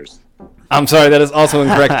 I'm sorry, that is also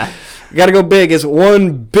incorrect. You gotta go big. It's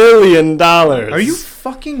 $1 billion. Are you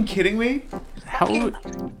fucking kidding me?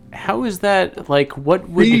 How is that, like, what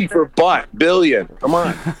would... B for butt. Billion. Come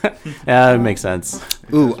on. Yeah, it makes sense.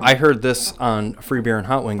 Ooh, I heard this on Free Beer and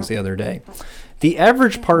Hot Wings the other day. The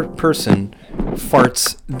average person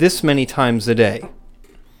farts this many times a day.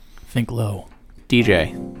 Think low.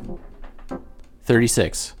 DJ.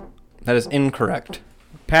 36. That is incorrect.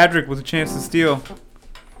 Patrick with a chance to steal.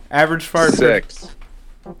 Average fart. 6.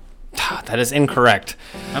 That is incorrect.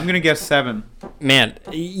 I'm going to guess 7. Man,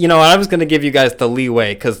 you know, I was going to give you guys the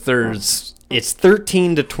leeway because it's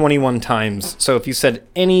 13 to 21 times. So if you said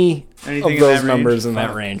anything of those numbers in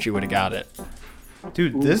that range, you would have got it.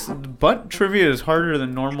 Dude, this butt trivia is harder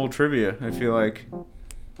than normal trivia, I feel like.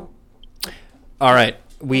 All right.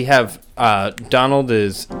 We have Donald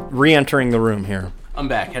is re-entering the room here. I'm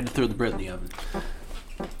back. Had to throw the bread in the oven.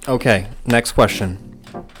 Okay, next question.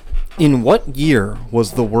 In what year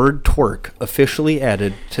was the word twerk officially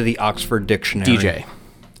added to the Oxford Dictionary? DJ.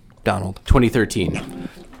 Donald. 2013.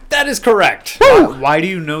 That is correct. Why do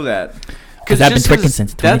you know that? Because I've been twerking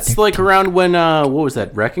since 2013. That's like around when, what was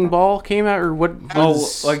that, Wrecking Ball came out? Or what?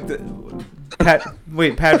 Like the...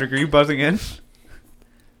 Wait, Patrick, are you buzzing in?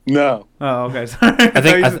 No. Oh, okay. Sorry.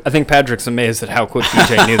 I think Patrick's amazed at how quick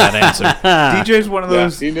DJ knew that answer. DJ's one of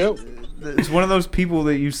those... Yeah, he knew. It's one of those people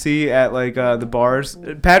that you see at like the bars.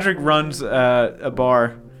 Patrick runs a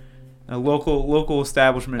bar, a local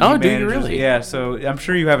establishment. Oh, He do you manages- really? Yeah, so I'm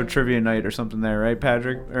sure you have a trivia night or something there, right,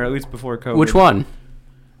 Patrick? Or at least before COVID. Which one?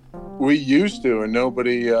 We used to, and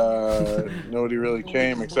nobody really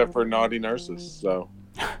came except for naughty nurses. So.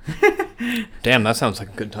 Damn, that sounds like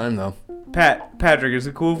a good time though. Patrick, is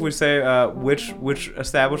it cool if we say which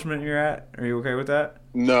establishment you're at? Are you okay with that?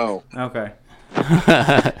 No. Okay.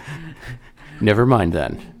 Never mind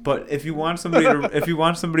then. But if you want somebody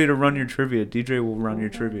to run your trivia, DJ will run your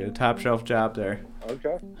trivia. Top shelf job there.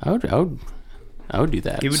 Okay. I would do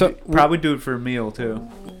that. He would probably do it for a meal too.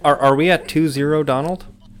 Are we at 2-0, Donald?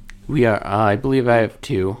 We are. I believe I have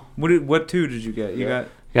 2. What 2 did you get? You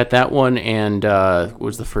got that one, and what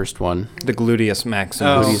was the first one? The gluteus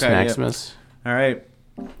maximus. Gluteus maximus. All right,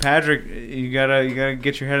 Patrick, you gotta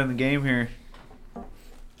get your head in the game here.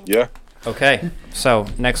 Yeah. Okay, so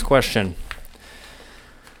next question.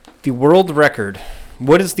 The world record.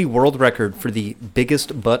 What is the world record for the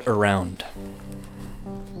biggest butt around?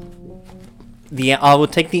 I will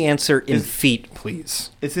take the answer in feet,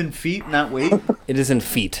 please. It's in feet, not weight? It is in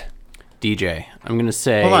feet. DJ, I'm going to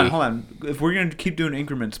say... Hold on. If we're going to keep doing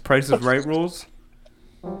increments, Price is Right rules?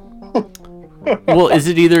 Well, is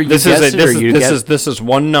it either you guess it or you get it? This is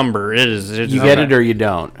one number. You get it or you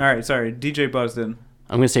don't. All right, sorry. DJ buzzed in.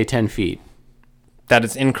 I'm going to say 10 feet. That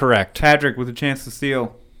is incorrect. Patrick with a chance to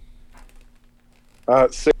steal.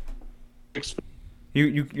 6.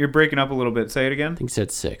 You're breaking up a little bit. Say it again. I think you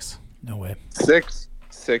said 6. No way. 6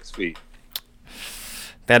 feet.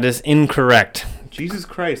 That is incorrect. Jesus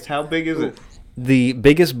Christ, how big is it? The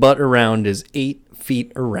biggest butt around is 8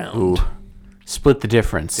 feet around. Ooh. Split the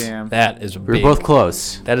difference. Damn. That is big. We're both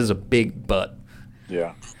close. That is a big butt.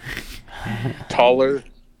 Yeah. Taller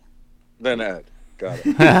than Ed. Got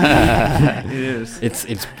it. It is.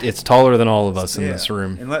 It's taller than all of us in this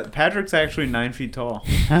room. And Patrick's actually 9 feet tall.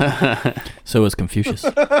 So is Confucius.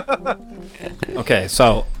 Okay,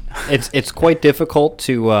 so it's quite difficult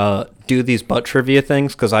to do these butt trivia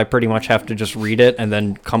things because I pretty much have to just read it and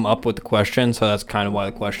then come up with the question. So that's kind of why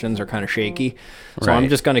the questions are kind of shaky. So I'm Right.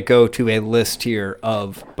 just going to go to a list here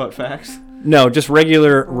of Butt facts. no, just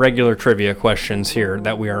regular trivia questions here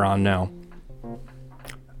that we are on now.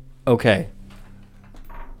 Okay.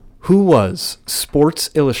 Who was Sports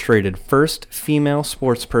Illustrated first female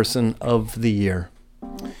sportsperson of the year?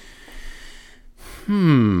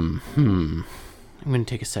 I'm going to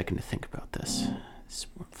take a second to think about this.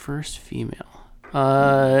 First female.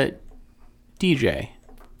 DJ.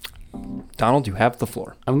 Donald, you have the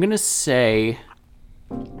floor. I'm going to say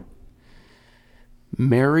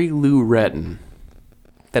Mary Lou Retton.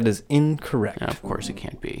 That is incorrect. No, of course it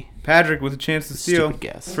can't be. Patrick with a chance to steal. Stupid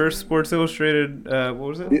guess. First Sports Illustrated. What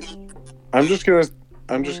was it? I'm just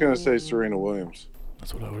gonna say Serena Williams.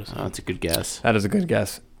 That's what I would have Oh, that's a good guess. That is a good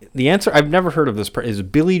guess. The answer, I've never heard of this, is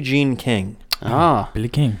Billie Jean King. Billy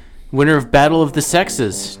King. Winner of Battle of the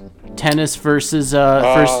Sexes. Tennis versus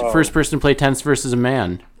first person to play tennis versus a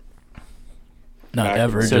man. Not Back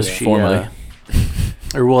ever, so just she, formally.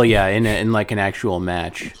 Or well, yeah, in like an actual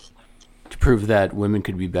match to prove that women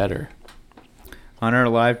could be better. On our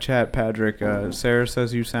live chat, Patrick, Sarah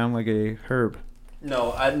says you sound like a herb.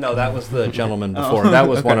 No, that was the gentleman before. That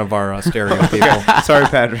was one of our stereo people. Sorry,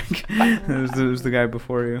 Patrick. it was the guy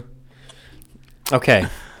before you. Okay,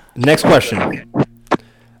 next question.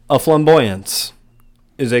 A flamboyance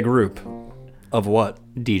is a group of what?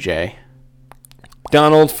 DJ.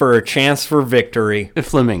 Donald for a chance for victory.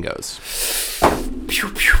 Flamingos. Pew,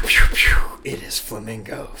 pew, pew, pew. It is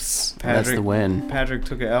flamingos. That's the win. Patrick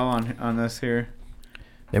took an L on this here.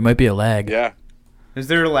 There might be a lag. Yeah. Is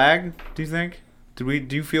there a lag, do you think? Do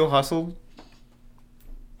you feel hustled?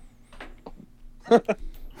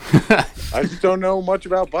 I just don't know much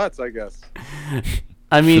about butts, I guess.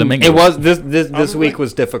 I mean, Flamingos. It was this week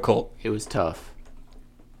was difficult. it was tough.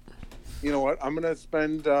 You know what? I'm gonna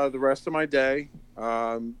spend the rest of my day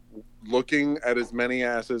looking at as many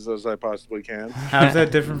asses as I possibly can. How's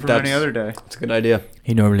that different from any That's- other day? It's a good idea.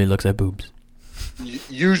 He normally looks at boobs.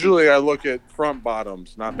 Usually, I look at front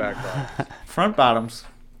bottoms, not back bottoms. Front bottoms.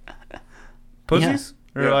 Pussies?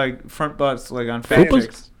 Or Yeah. like front butts, like on Fupas?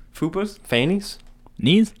 Fupas? Fupas? Fannies?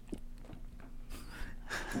 Knees?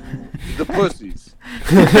 The pussies.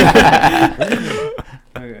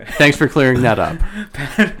 Okay. Thanks for clearing that up.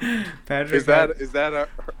 Patrick. Is that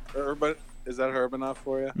urban? Is that herb enough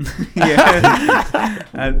for you? Yeah.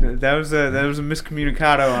 That was a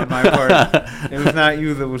miscommunicado on my part. It was not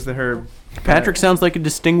you that was the herb. Patrick sounds like a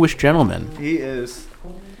distinguished gentleman. He is.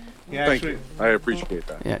 He Thank actually, you. I appreciate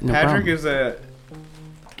that. Yeah, no Patrick problem.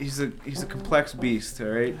 is he's a complex beast. All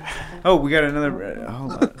right. Oh, we got another.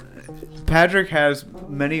 Hold on. Patrick has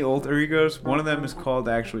many alter egos. One of them is called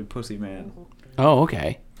actually Pussy Man. Oh,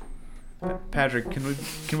 okay. Patrick,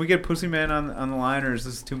 can we get Pussy Man on the line, or is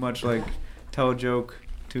this too much like tell a joke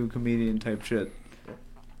to comedian type shit?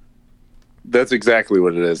 That's exactly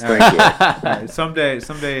what it is. All Thank you. All right,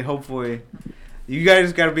 someday, hopefully, you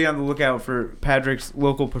guys got to be on the lookout for Patrick's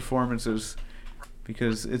local performances,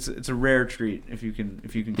 because it's a rare treat if you can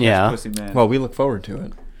catch Yeah. Pussy Man. Well, we look forward to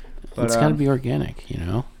it. But, It's got to be organic, you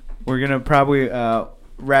know? We're gonna probably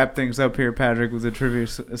wrap things up here, Patrick, with the trivia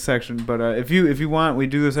section. But if you want, we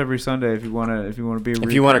do this every Sunday. If you want to be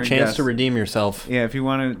If you want a recurring chance guest. to redeem yourself, yeah, if you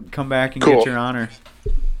want to come back and Cool. get your honor,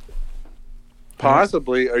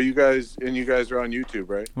 Possibly. Are you guys are on YouTube,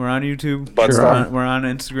 right? we're on YouTube. Butt We're stuff. on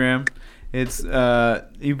Instagram. It's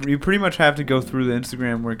you pretty much have to go through the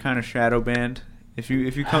Instagram. We're kind of shadow banned. If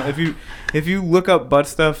you look up butt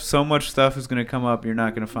stuff, so much stuff is gonna come up. You're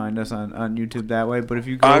not gonna find us on YouTube that way. But if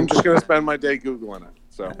you go, I'm just gonna spend my day googling it.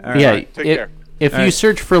 So All right. Yeah, Take care. if All you right.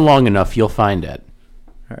 search for long enough, you'll find it.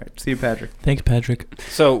 All right. See you, Patrick. Thanks, Patrick.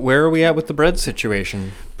 so where are we at with the bread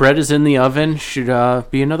situation? Bread is in the oven. Should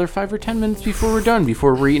be another 5 or 10 minutes before we're done,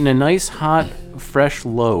 before we're eating a nice, hot, fresh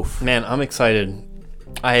loaf. Man, I'm excited.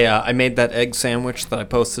 I made that egg sandwich that I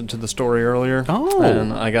posted to the story earlier. Oh.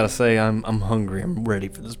 And I gotta say, I'm hungry. I'm ready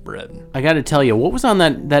for this bread. I got to tell you, what was on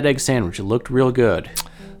that egg sandwich? It looked real good.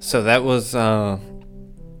 So that was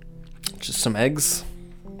just some eggs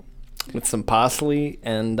with some parsley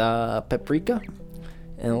and paprika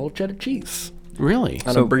and a little cheddar cheese Really?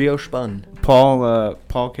 on a brioche bun.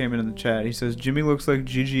 Paul came into the chat. He says Jimmy looks like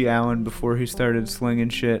Gigi Allen before he started slinging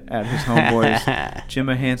shit at his homeboys. Jim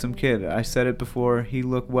a handsome kid. I said it before. He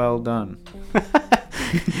looked well done.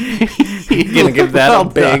 You're gonna give that Well a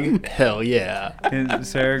big done. hell yeah. And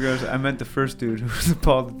Sarah goes, I meant the first dude who was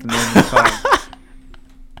appalled at the name of the pod.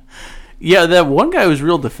 Yeah, that one guy was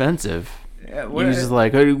real defensive. Yeah, He was just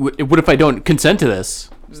like, "Hey, what if I don't consent to this?"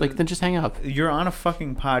 It's like, then just hang up. you're on a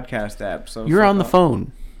fucking podcast app, so You're fuck on the off.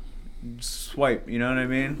 phone. Swipe, you know what I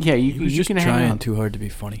mean? Yeah, He you was just can hang trying up. too hard to be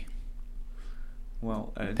funny.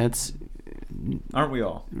 Well, That's aren't we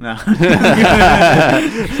all? No.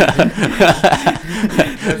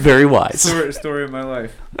 very wise. Story of my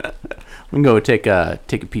life. I'm gonna go take a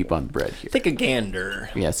peep on the bread here. Take a gander.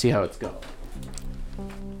 Yeah, see how it's going.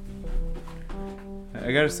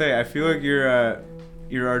 I gotta say, I feel like you're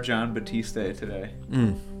our John Batiste today.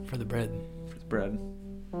 For the bread. For the bread.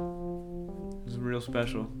 This is real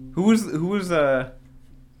special. Who was I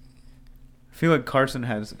feel like Carson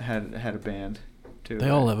had a band too. They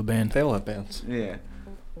all have a band. They all have bands. Yeah.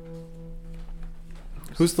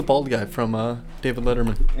 Who's the bald guy from David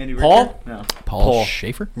Letterman? Andy Paul? Richter? No. Paul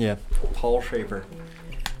Schaefer? Yeah, Paul Schaefer.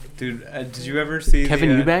 Dude, did you ever see Kevin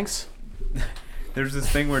the, Eubanks? There's this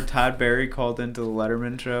thing where Todd Barry called into the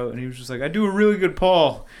Letterman show, and he was just like, I do a really good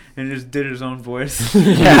Paul, and he just did his own voice.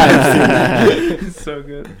 It's so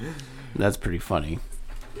good. That's pretty funny.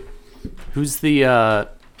 Who's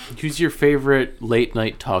your favorite late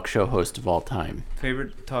night talk show host of all time?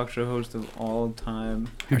 Favorite talk show host of all time?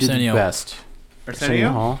 Who did the Arsenio. best? Arsenio?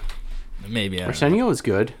 Hall? Maybe. I don't know. Arsenio was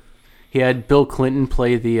good. He had Bill Clinton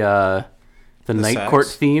play the night sax? court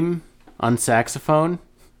theme on saxophone.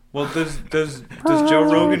 Well, does Joe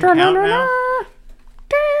Rogan count now?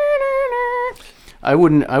 I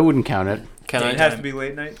wouldn't count it. Can It has to be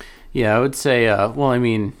late night. Yeah, I would say. Well, I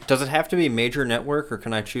mean, Does it have to be major network, or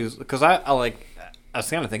can I choose? Because I was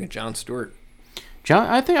kind of thinking Jon Stewart. John.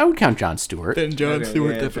 I think I would count Jon Stewart. Then Jon Okay,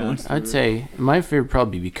 Stewart, yeah, definitely. Jon I'd say my favorite would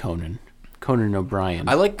probably be Conan O'Brien.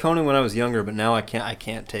 I liked Conan when I was younger, but now I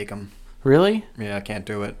can't take him. Really? Yeah, I can't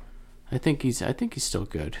do it. I think he's still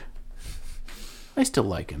good. I still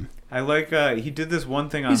like him. I like he did this one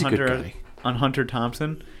thing on He's a good Hunter guy. on Hunter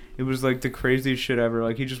Thompson. It was like the craziest shit ever.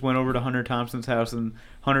 Like he just went over to Hunter Thompson's house and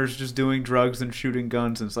Hunter's just doing drugs and shooting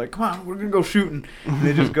guns and it's like, come on, we're gonna go shooting. And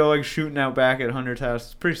they just go like shooting out back at Hunter's house.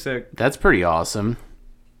 It's pretty sick. That's pretty awesome.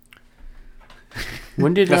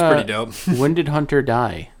 When did That's pretty dope. When did Hunter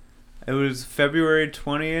die? It was February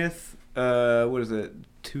 20th. What is it?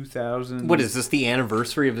 2000. What is this? The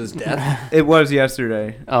anniversary of his death? It was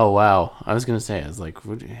yesterday. Oh wow! I was gonna say, I was like,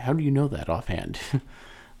 how do you know that offhand?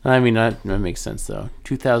 I mean, that makes sense though.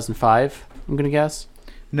 2005, I'm gonna guess.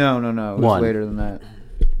 No. It was One. later than that.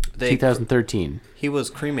 2013. He was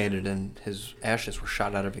cremated and his ashes were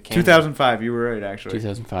shot out of a cannon. 2005. You were right, actually.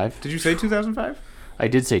 2005. Did you say 2005? I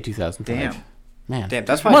did say 2005. Damn. Man, Damn,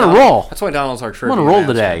 that's I'm why on a Donald- roll. That's why Donald's our I'm trivia on a roll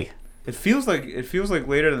master. today. It feels like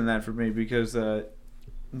later than that for me because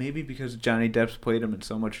maybe because Johnny Depp's played him in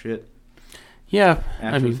so much shit. Yeah, After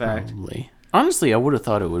I mean, the fact. probably. Honestly, I would have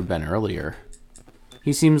thought it would have been earlier.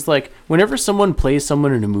 He seems like whenever someone plays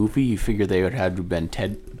someone in a movie, you figure they would have to have been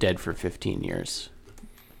dead for 15 years.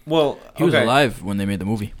 Well, He was okay. alive when they made the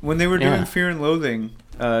movie. When they were doing Yeah. Fear and Loathing,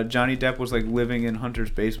 Johnny Depp was like living in Hunter's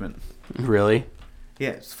basement. Really? Yeah,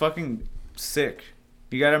 it's fucking sick.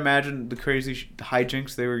 You gotta imagine the crazy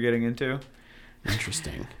hijinks they were getting into.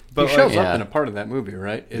 Interesting. But he shows like, up Yeah. in a part of that movie,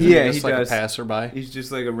 right? Isn't Yeah, he just he like does. a passerby? he's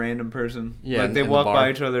just like a random person. Yeah, like they in the walk bar. by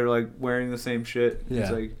each other like wearing the same shit.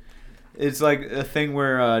 Yeah. It's like a thing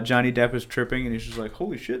where Johnny Depp is tripping and he's just like,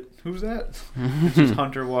 "Holy shit, who's that?" It's just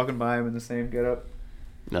Hunter walking by him in the same getup.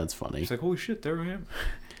 That's funny. He's like, "Holy shit, there I am."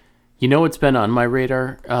 You know what's been on my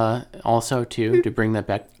radar also, too, to bring that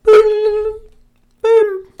back?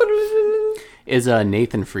 Is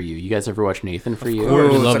Nathan For You. You guys ever watch Nathan For You? Course,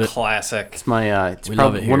 We it's love a it. classic. It's my it's We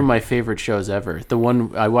love probably it one here. of my favorite shows ever. The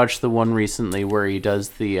one I watched the one recently where he does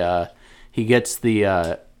the he gets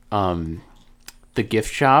the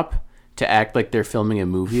gift shop to act like they're filming a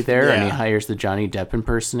movie there, and he Yeah. hires the Johnny Depp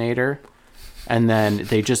impersonator, and then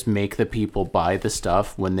they just make the people buy the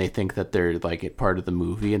stuff when they think that they're like a part of the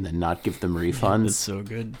movie, and then not give them refunds. That's so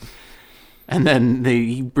good. And then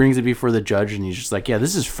he brings it before the judge, and he's just like, "Yeah,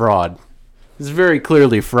 this is fraud. This is very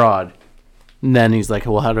clearly fraud." And then he's like,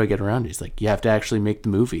 "Well, how do I get around it?" He's like, "You have to actually make the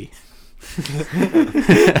movie."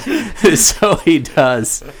 So he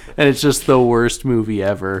does, and it's just the worst movie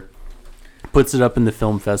ever. Puts it up in the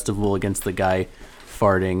film festival against the guy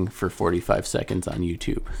farting for 45 seconds on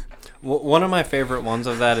YouTube. One of my favorite ones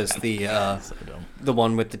of that is the So dumb. the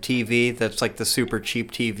one with the TV that's like the super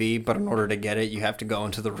cheap TV, but in order to get it, you have to go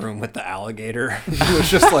into the room with the alligator. It was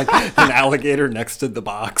just like an alligator next to the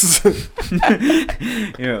box.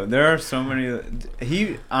 There are so many.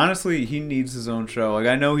 He needs his own show. Like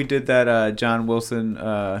I know he did that John Wilson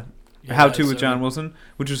How to with John Wilson,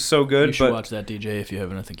 which is so good. You should but watch that, DJ. If you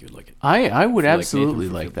haven't, I think you'd like it. I would If you like absolutely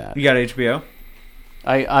Nathan like that. you got HBO.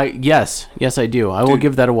 Yes, I do. I will Dude.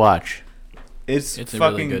 give that a watch. It's It's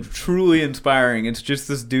really fucking good. truly inspiring. It's just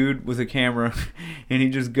this dude with a camera, and he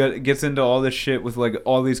just gets into all this shit with like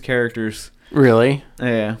all these characters. Really?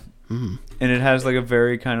 Yeah, Mm. and it has like a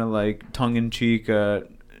very kind of like tongue-in-cheek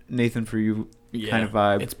Nathan For You kind of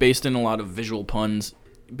vibe. It's based in a lot of visual puns.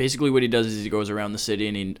 Basically, what he does is he goes around the city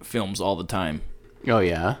and he films all the time. Oh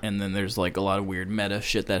yeah. And then there's like a lot of weird meta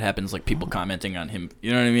shit that happens, like people commenting on him.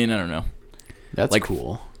 You know what I mean? I don't know. That's Like-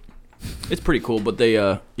 cool. It's pretty cool, but they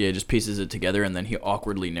just pieces it together and then he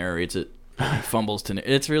awkwardly narrates it. He fumbles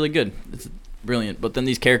to. It's really good. It's brilliant. But then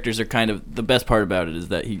these characters are kind of the best part about it is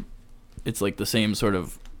that it's like the same sort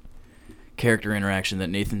of character interaction that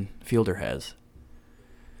Nathan Fielder has,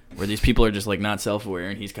 where these people are just like not self-aware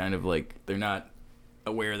and he's kind of like they're not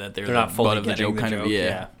aware that they're not the fully butt of the getting joke, the kind joke, of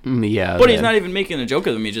yeah. Yeah. But he's not even making a joke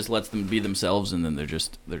of them. He just lets them be themselves, and then they're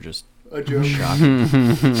just A joke. shocked.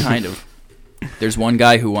 Kind of. There's one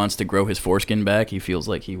guy who wants to grow his foreskin back. He feels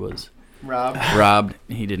like he was robbed.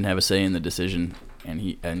 He didn't have a say in the decision, and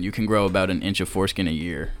you can grow about an inch of foreskin a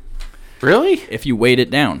year Really? if you weight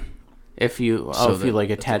it down. If you So if you like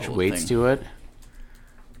that's a attach whole weights thing. to it.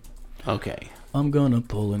 Okay. I'm gonna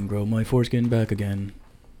pull and grow my foreskin back again.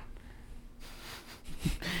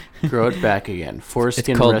 Grow it back again.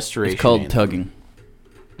 Foreskin restoration. It's called anthem. tugging.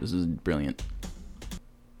 This is brilliant.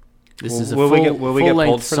 This is a Will we get full-length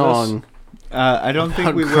pulled for this? song. I don't think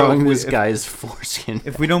about we will. growing if we- this guy's foreskin.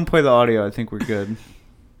 If we don't play the audio, I think we're good.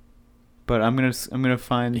 But I'm gonna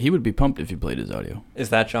find. He would be pumped if you played his audio. Is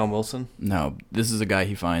that John Wilson? No, this is a guy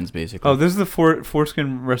he finds basically. Oh, this is the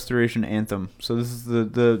foreskin restoration anthem. So this is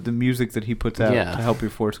the music that he puts out Yeah. to help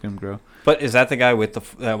your foreskin grow. But is that the guy with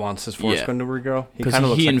that wants his foreskin to regrow? He kind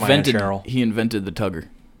of looks like my Aunt Cheryl. he invented the tugger,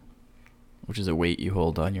 which is a weight you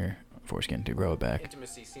hold on your foreskin to grow it back.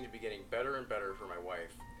 Intimacy seemed to be getting better and better for my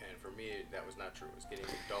wife, and for me, that was not true. It was getting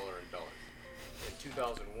duller and duller. In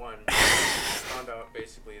 2001, I found out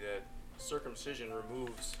basically that circumcision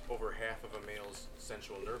removes over half of a male's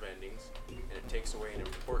sensual nerve endings, and it takes away an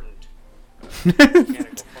important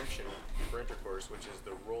mechanical function for intercourse, which is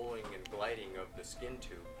the rolling and gliding of the skin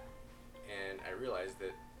tube. And I realized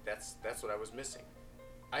that that's what I was missing.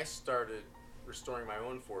 I started restoring my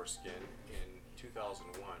own foreskin in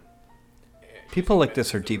 2001. People like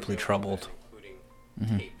this are deeply troubled.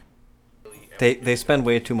 Mhm. They spend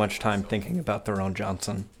way too much time thinking about their own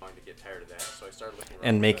Johnson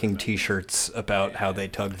and making T-shirts about how they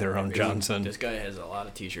tug their own Johnson. This guy has a lot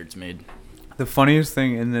of T-shirts made. The funniest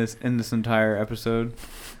thing in this entire episode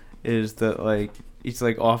is that like he's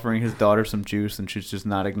like offering his daughter some juice and she's just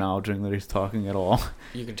not acknowledging that he's talking at all.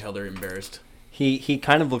 You can tell they're embarrassed. He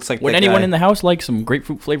kind of looks like. Would that anyone guy. in the house like some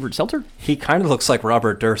grapefruit flavored seltzer? He kind of looks like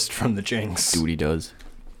Robert Durst from the Jinx. Dude, he does.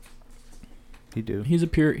 He do. He's a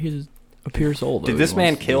pure soul. Though. Did this He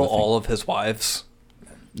man wants to do kill a thing. all of his wives?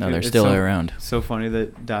 No, Dude, they're it's still so, around. So funny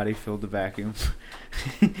that Dottie filled the vacuum.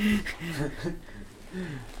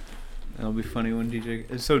 It'll be funny when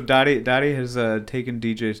DJ. So Dottie has taken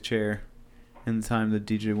DJ's chair, in the time that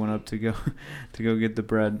DJ went up to go get the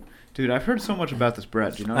bread. Dude, I've heard so much about this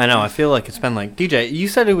bread. You know. I know. I feel like it's been like DJ. You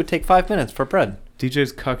said it would take 5 minutes for bread.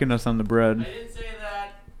 DJ's cucking us on the bread. didn't say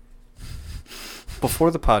that.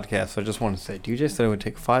 Before the podcast, I just want to say DJ said it would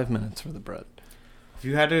take 5 minutes for the bread. If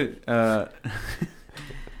you had to,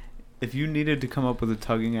 if you needed to come up with a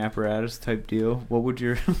tugging apparatus type deal, what would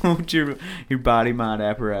your body mod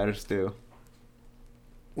apparatus do?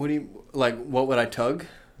 What do you like? What would I tug?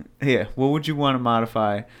 Yeah, what would you want to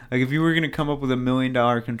modify? Like, if you were gonna come up with $1 million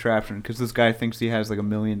contraption, because this guy thinks he has like $1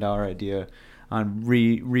 million idea on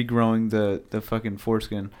regrowing the fucking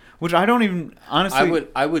foreskin, which I don't even honestly.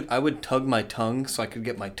 I would tug my tongue so I could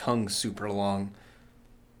get my tongue super long,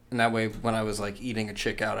 and that way when I was like eating a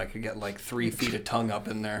chick out, I could get like 3 feet of tongue up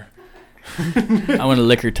in there. I want to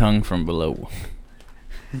lick her tongue from below.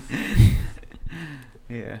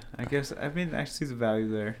 Yeah, I guess. I mean, I see the value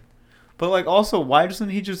there. But, like, also, why doesn't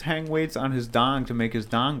he just hang weights on his dong to make his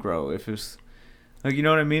dong grow? If it's, like, you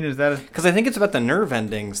know what I mean? Is that Because I think it's about the nerve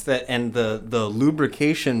endings that and the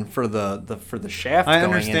lubrication for the shaft. I going in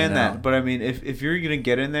understand and that, out. but I mean, if you're gonna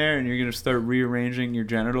get in there and you're gonna start rearranging your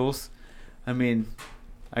genitals, I mean,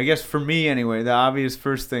 I guess for me anyway, the obvious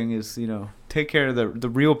first thing is take care of the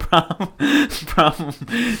real problem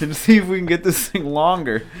and see if we can get this thing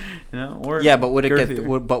longer. You know? Or Yeah, but would it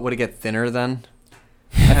girthier. would it get thinner then?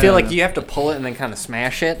 I feel don't like know. you have to pull it and then kind of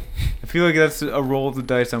smash it. I feel like that's a roll of the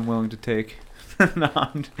dice I'm willing to take. No,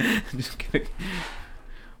 I'm just kidding.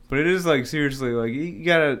 But it is like seriously, like you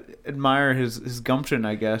gotta admire his gumption,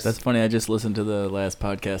 I guess. That's funny. I just listened to the last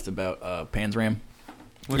podcast about Panzram.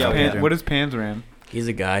 What is Panzram? He's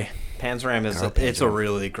a guy. Panzram is Carl it's a Panzram.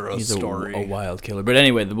 really gross He's story. a wild killer. But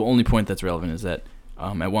anyway, the only point that's relevant is that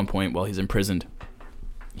at one point while he's imprisoned,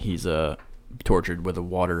 he's tortured with a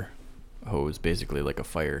water hose, basically like a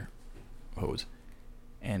fire hose,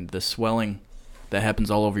 and the swelling that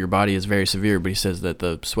happens all over your body is very severe. But he says that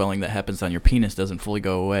the swelling that happens on your penis doesn't fully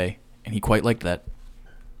go away, and he quite liked that.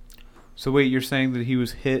 So wait, you're saying that he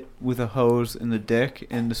was hit with a hose in the dick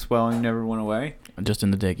and the swelling never went away? Just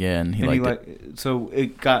in the dick, yeah, and he liked it. So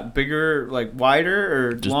it got bigger, like wider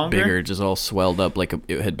or Just longer? bigger, just all swelled up like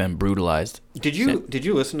it had been brutalized. Did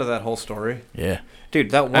you listen to that whole story? Yeah.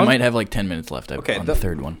 Dude, that one I might have like 10 minutes left on the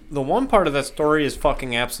third one. The one part of that story is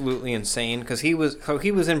fucking absolutely insane because he was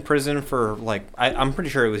in prison for like I'm pretty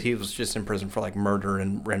sure he was just in prison for like murder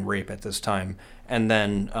and rape at this time. And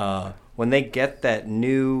then when they get that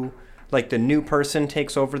new like the new person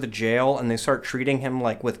takes over the jail and they start treating him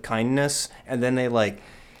like with kindness, and then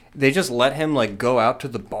they just let him like go out to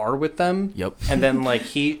the bar with them. Yep. And then like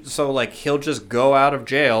he'll just go out of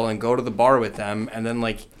jail and go to the bar with them, and then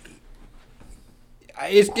like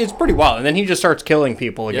it's pretty wild. And then he just starts killing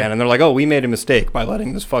people again, Yeah. and they're like, "Oh, we made a mistake by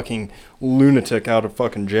letting this fucking lunatic out of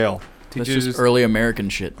fucking jail." That's just early American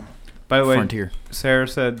shit. By the way, Frontier. Sarah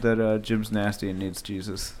said that Jim's nasty and needs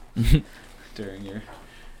Jesus during your...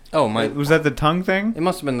 Oh, my... Was that the tongue thing? It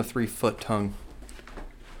must have been the 3-foot tongue.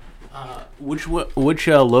 Which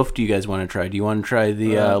loaf do you guys want to try? Do you want to try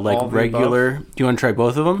the like all the regular? above? Do you want to try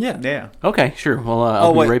both of them? Yeah. Okay, sure. Well,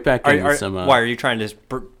 I'll be right back in with some. Why are you trying to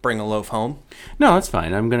bring a loaf home? No, that's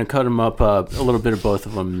fine. I'm gonna cut them up a little bit of both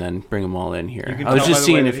of them and then bring them all in here. can I was tell just by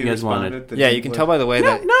the way seeing that if he you guys wanted. responded that Yeah, he you can was- tell by the way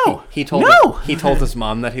that no, he told no. he told his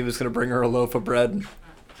mom that he was going to bring her a loaf of bread.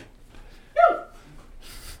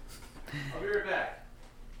 I'll be right back.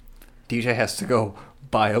 DJ has to go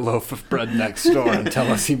buy a loaf of bread next door and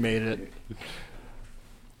tell us he made it.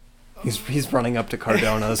 He's running up to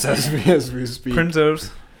Cardona's as we speak.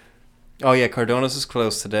 Prinzos. Oh yeah, Cardona's is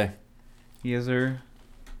closed today. Yes, sir.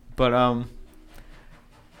 But,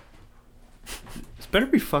 it's better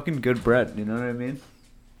be fucking good bread, you know what I mean?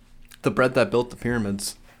 The bread that built the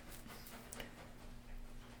pyramids.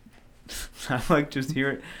 I like just hear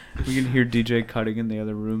it. We can hear DJ cutting in the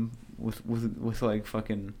other room with like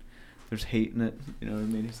fucking... There's hate in it, you know what I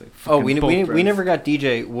mean? He's like, Oh, fucking we both breads. never got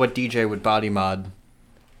DJ what DJ would body mod.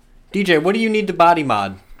 DJ, what do you need to body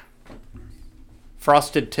mod?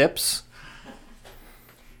 Frosted tips?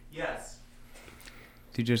 Yes.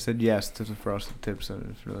 DJ said yes to the frosted tips. So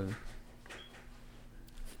it's really...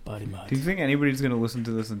 Body mod. Do you think anybody's gonna listen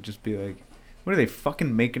to this and just be like, "What are they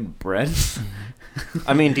fucking making bread?"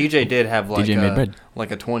 I mean, DJ did have like DJ made bread.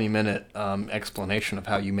 like a 20-minute explanation of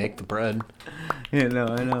how you make the bread. Yeah, no,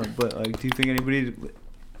 I know, but like, do you think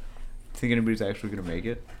anybody's actually gonna make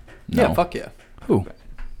it? No. Yeah, fuck yeah. Who?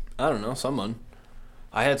 I don't know, someone.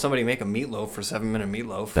 I had somebody make a meatloaf for 7-minute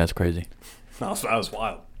meatloaf. That's crazy. That was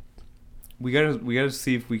wild. We gotta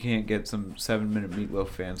see if we can't get some 7-minute meatloaf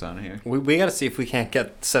fans on here. We got to see if we can't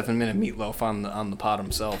get 7-minute meatloaf on the pod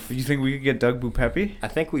himself. Do you think we could get Doug Bupepi? I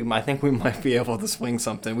think we might be able to swing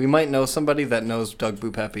something. We might know somebody that knows Doug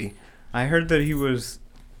Bupepi. I heard that he was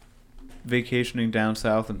vacationing down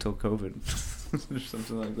south until COVID, or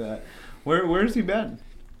something like that. Where's he been?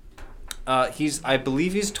 I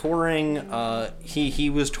believe he's touring. He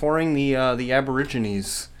was touring the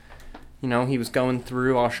Aborigines. You know, he was going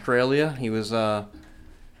through Australia. He was.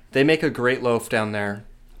 They make a great loaf down there.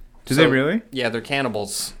 Do they really? Yeah, they're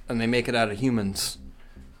cannibals, and they make it out of humans.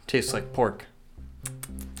 Tastes like pork.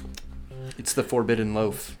 It's the forbidden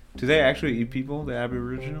loaf. Do they actually eat people, the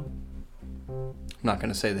Aboriginal? I'm not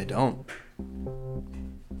gonna say they don't.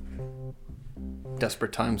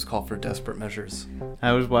 Desperate times call for desperate measures.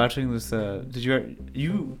 I was watching this. Did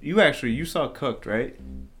you saw Cooked, right?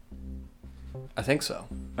 I think so.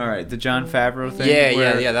 All right, the Jon Favreau thing.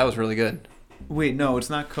 Yeah. That was really good. Wait, no, it's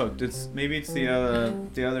not Cooked. It's the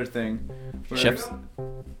other thing. where Chefs?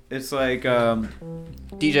 It's like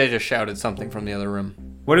DJ just shouted something from the other room.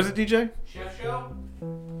 what is it, DJ? Chef show?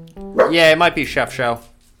 Yeah, it might be Chef Show.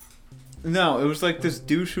 No, it was like this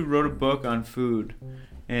douche who wrote a book on food,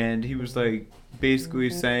 and he was like basically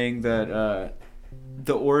saying that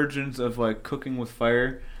the origins of like cooking with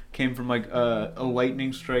fire came from like a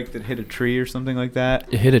lightning strike that hit a tree or something like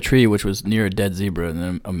that. It hit a tree which was near a dead zebra, and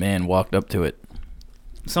then a man walked up to it.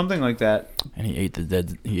 Something like that. And he ate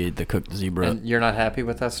the cooked zebra. And you're not happy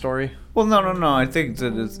with that story? Well, no. I think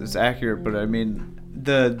that it's accurate, but I mean,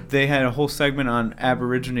 they had a whole segment on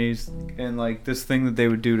Aborigines and like this thing that they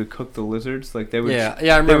would do to cook the lizards. Like they would, I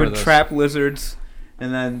remember they would this. trap lizards,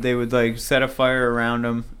 and then they would like set a fire around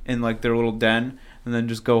them in like their little den, and then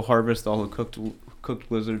just go harvest all the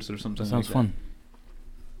cooked lizards or something. That sounds like fun.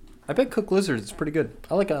 I bet cooked lizards is pretty good.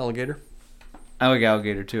 I like alligator. I like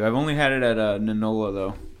alligator too. I've only had it at Nanola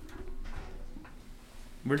though.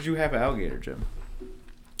 Where did you have alligator, Jim?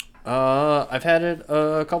 I've had it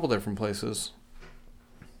a couple different places.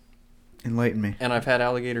 Enlighten me. And I've had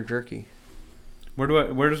alligator jerky.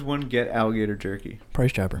 Where does one get alligator jerky?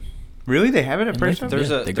 Price Chopper. Really? They have it at Price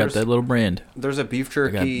Chopper? They got that little brand. There's a beef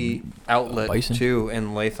jerky outlet bison. too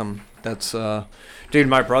in Latham. That's dude,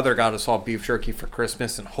 my brother got us all beef jerky for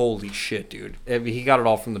Christmas, and holy shit, dude. He got it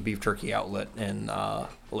all from the beef jerky outlet in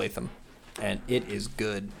Latham, and it is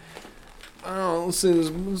good. Oh, let's see this.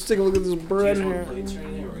 Let's take a look at this bread here.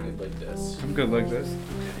 I'm good like this.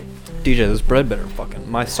 DJ, this bread better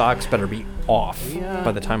my socks better be off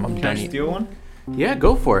by the time I'm Can done I eating. steal one? Yeah,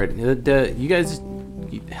 go for it. You guys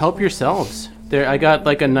help yourselves. There, I got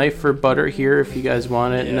like a knife for butter here if you guys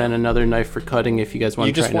want it, and then another knife for cutting if you guys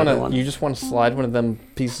want to try another one. You just want to slide one of them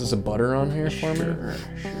pieces of butter on here for me?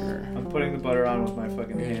 Sure. I'm putting the butter on with my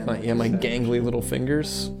fucking hand. My gangly little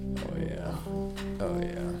fingers. Oh yeah.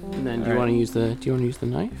 And then do you want to use the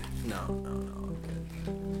knife? No. I'm good.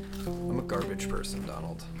 I'm a garbage person,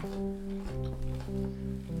 Donald.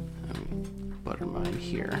 Butter mine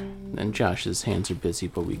here. Then Josh's hands are busy,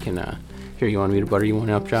 but we can. Here, you want me to butter you one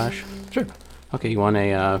up, Josh? Sure. Okay, you want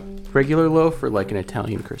a regular loaf or like an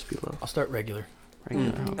Italian crispy loaf? I'll start regular. Regular.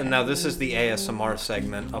 Okay. And now this is the ASMR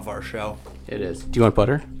segment of our show. It is. Do you want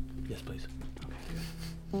butter? Yes, please.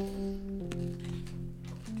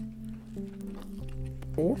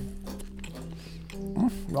 Oh.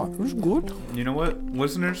 That is good. You know what,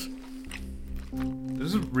 listeners?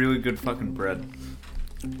 This is really good fucking bread.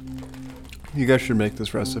 You guys should make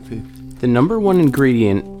this recipe. The number one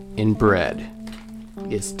ingredient in bread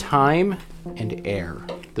is thyme and air.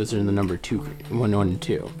 Those are the number one and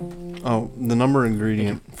two. Oh, the number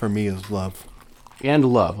ingredient for me is love. And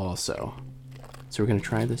love also. So we're gonna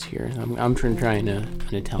try this here. I'm trying an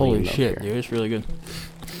Italian Holy loaf shit, here. dude, it's really good.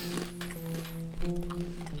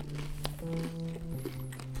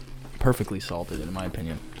 Perfectly salted, in my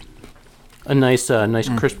opinion. A nice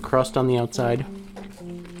crisp crust on the outside.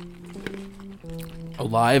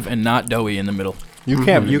 Alive and not doughy in the middle. You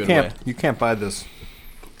can't buy this.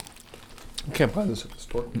 You can't buy this at the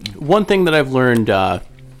store. One thing that I've learned, come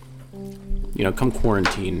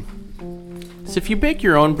quarantine, is if you bake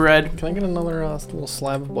your own bread, Can I get another little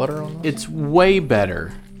slab of butter on this? it's way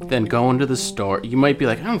better than going to the store. You might be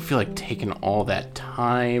like, I don't feel like taking all that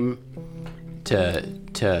time to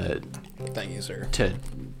Thank you, sir.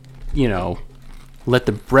 let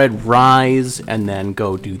the bread rise and then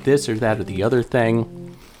go do this or that or the other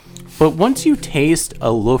thing. But once you taste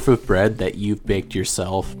a loaf of bread that you've baked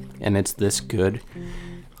yourself and it's this good,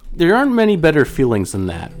 there aren't many better feelings than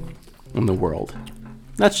that in the world.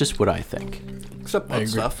 That's just what I think. Except butt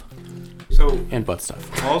stuff. So, And butt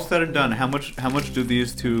stuff. all said and done, how much do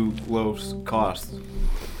these two loaves cost?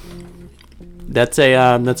 That's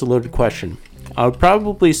a loaded question. I would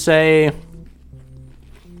probably say,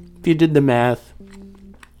 if you did the math,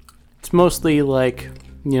 it's mostly like,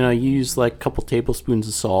 you use like a couple tablespoons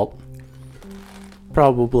of salt.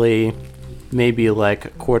 Probably maybe like a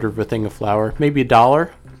quarter of a thing of flour. Maybe $1.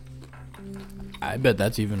 I bet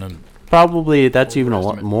that's even a... Probably that's even a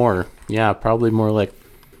lot more. Yeah, probably more like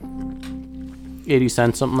 80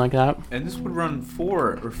 cents, something like that. And this would run $4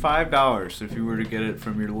 or $5 if you were to get it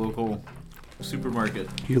from your local supermarket.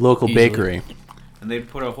 Your local Easily. bakery. And they'd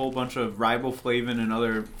put a whole bunch of riboflavin and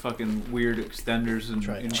other fucking weird extenders and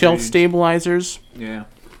Shelf ingredients. stabilizers. Yeah.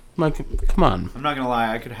 Like, come on. I'm not gonna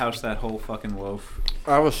lie, I could house that whole fucking loaf.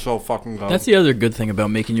 I was so fucking good. That's the other good thing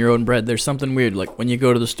about making your own bread. There's something weird. Like when you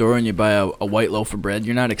go to the store and you buy a white loaf of bread,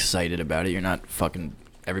 you're not excited about it. You're not fucking...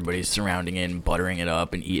 Everybody's surrounding it and buttering it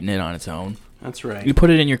up and eating it on its own. That's right. You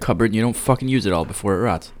put it in your cupboard and you don't fucking use it all before it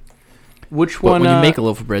rots. Which But one? when you make a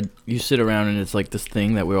loaf of bread, you sit around and it's like this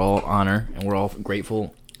thing that we all honor and we're all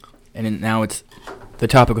grateful. And now it's the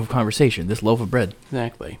topic of conversation, this loaf of bread.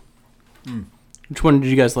 Exactly. Which one did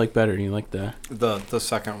you guys like better? Do you like the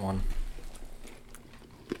second one?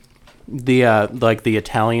 Like the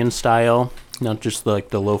Italian style, not just like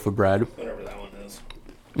the loaf of bread. Whatever that one is.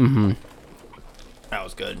 Mm-hmm. That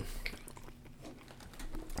was good.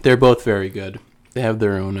 They're both very good. They have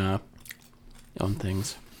their own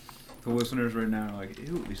things. The listeners right now are like,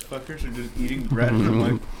 ew, these fuckers are just eating bread. And I'm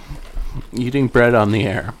like, Eating bread on the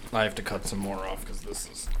air. I have to cut some more off because this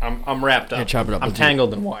is. I'm wrapped up. Yeah, chop it up. I'm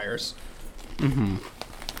tangled in wires. Mm-hmm.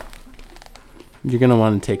 You're gonna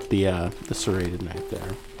want to take the serrated knife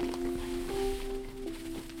there.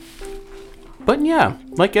 But yeah,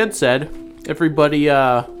 like Ed said, everybody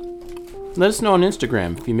let us know on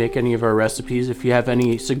Instagram if you make any of our recipes. If you have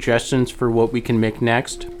any suggestions for what we can make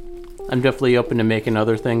next, I'm definitely open to making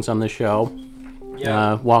other things on the show.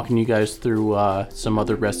 Yeah. Walking you guys through some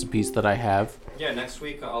other recipes that I have. Yeah, next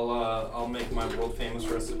week I'll make my world famous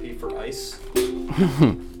recipe for ice.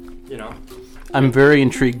 You know. I'm very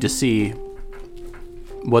intrigued to see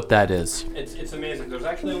what that is. It's amazing. There's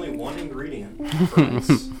actually only one ingredient for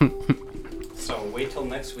ice. So wait till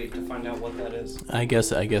next week to find out what that is. I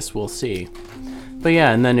guess we'll see. But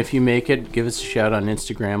yeah, and then if you make it, give us a shout on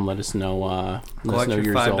Instagram. Let us know. Let us know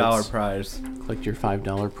your $5 results. prize. Collect your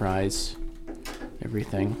 $5 prize.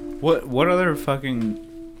 Everything. What other fucking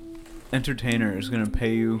entertainer is gonna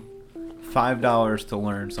pay you $5 to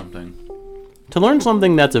learn something? To learn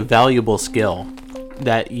something that's a valuable skill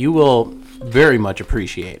that you will very much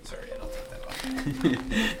appreciate. Sorry, I don't take that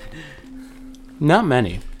off. Not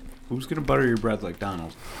many. Who's gonna butter your bread like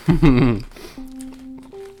Donald?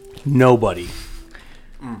 Nobody.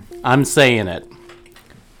 I'm saying it.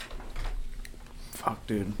 Fuck,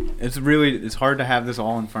 dude. It's hard to have this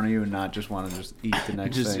all in front of you and not just want to just eat the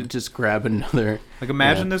next thing. Just grab another. Like,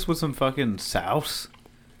 imagine this with some fucking sauce.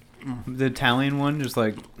 The Italian one, just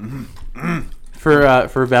like.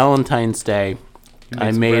 For Valentine's Day,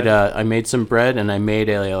 I made made some bread and I made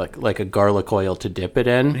a garlic oil to dip it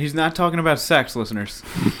in. He's not talking about sex, listeners.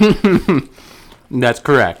 That's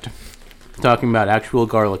correct. Talking about actual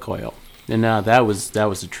garlic oil, and that was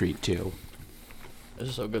a treat too. This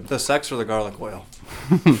is so good. The sex or the garlic oil?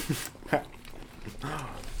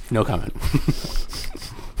 No comment.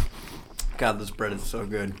 God, this bread is so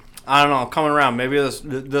good. I don't know. Coming around, maybe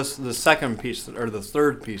the second piece or the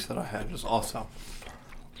third piece that I had is also.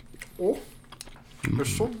 Oh, they're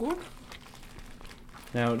so good.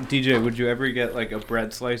 Now, DJ, would you ever get like a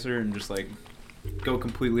bread slicer and just like go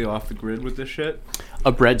completely off the grid with this shit?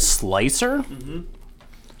 A bread slicer? Mm-hmm.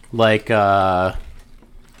 Like, what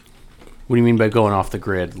do you mean by going off the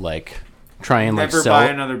grid? Like, try and never sell buy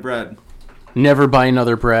another bread. Never buy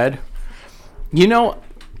another bread. You know,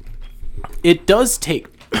 it does take.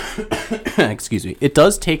 Excuse me. It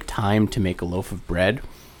does take time to make a loaf of bread.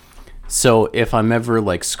 So if I'm ever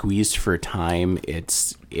like squeezed for time,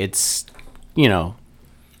 it's gonna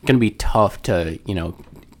be tough to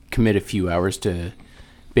commit a few hours to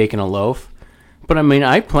baking a loaf. But I mean,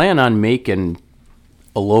 I plan on making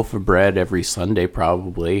a loaf of bread every Sunday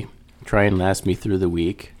probably. Try and last me through the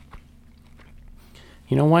week.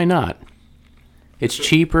 Why not? It's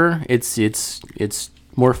cheaper. It's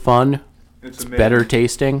more fun. It's better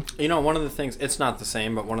tasting. One of the things, it's not the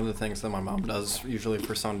same, but one of the things that my mom does usually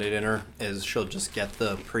for Sunday dinner is she'll just get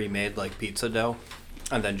the pre-made like pizza dough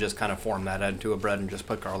and then just kind of form that into a bread and just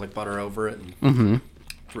put garlic butter over it. Mm-hmm.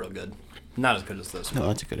 It's real good. Not as good as this one. No,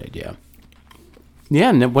 that's a good idea. Yeah,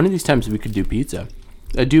 and one of these times we could do pizza.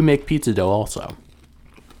 I do make pizza dough also.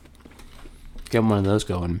 Get one of those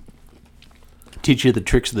going. Teach you the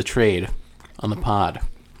tricks of the trade on the pod.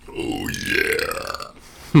 Oh,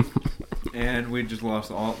 yeah. And we just lost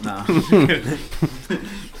all. Nah.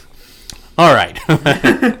 All right.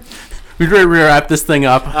 We ready to wrap this thing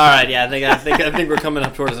up? All right, yeah, I think we're coming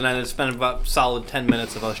up towards an end. It's been about solid 10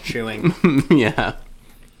 minutes of us chewing. Yeah.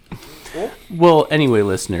 Well, anyway,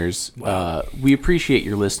 listeners, we appreciate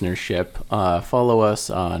your listenership. Follow us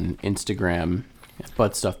on Instagram,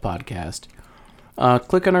 Butt Stuff Podcast.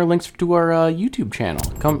 Click on our links to our YouTube channel.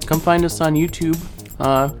 Come find us on YouTube.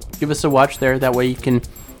 Give us a watch there. That way you can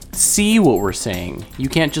see what we're saying. You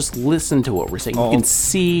can't just listen to what we're saying. You can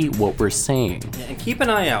see what we're saying. Yeah, and keep an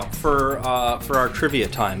eye out for our trivia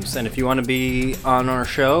times. And if you want to be on our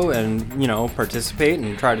show and participate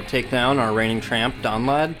and try to take down our reigning champ Don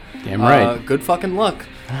Ladd, damn right. Good fucking luck.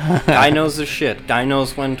 Guy knows his shit. Guy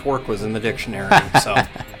knows when twerk was in the dictionary. So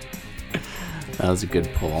that was a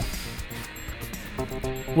good pull.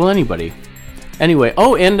 Well, anybody. Anyway,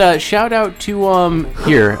 and shout out to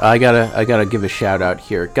here. I gotta give a shout out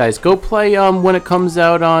here, guys. Go play when it comes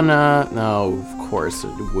out on no, of course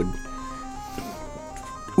it would.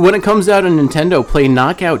 When it comes out on Nintendo, play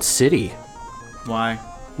Knockout City. Why?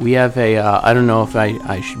 We have a I don't know if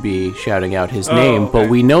I should be shouting out his name, but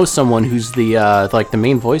we know someone who's the the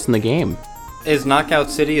main voice in the game. Is Knockout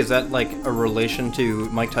City, is that like a relation to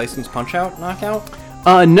Mike Tyson's Punch-Out Knockout?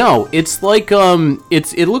 No, it's like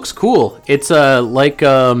it looks cool. It's it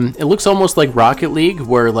looks almost like Rocket League,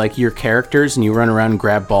 where like your characters and you run around and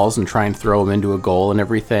grab balls and try and throw them into a goal and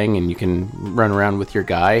everything, and you can run around with your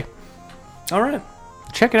guy. All right.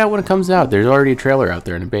 Check it out when it comes out. There's already a trailer out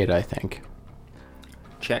there in a beta, I think.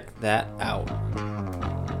 Check that out.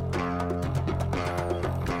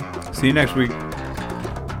 See you next week.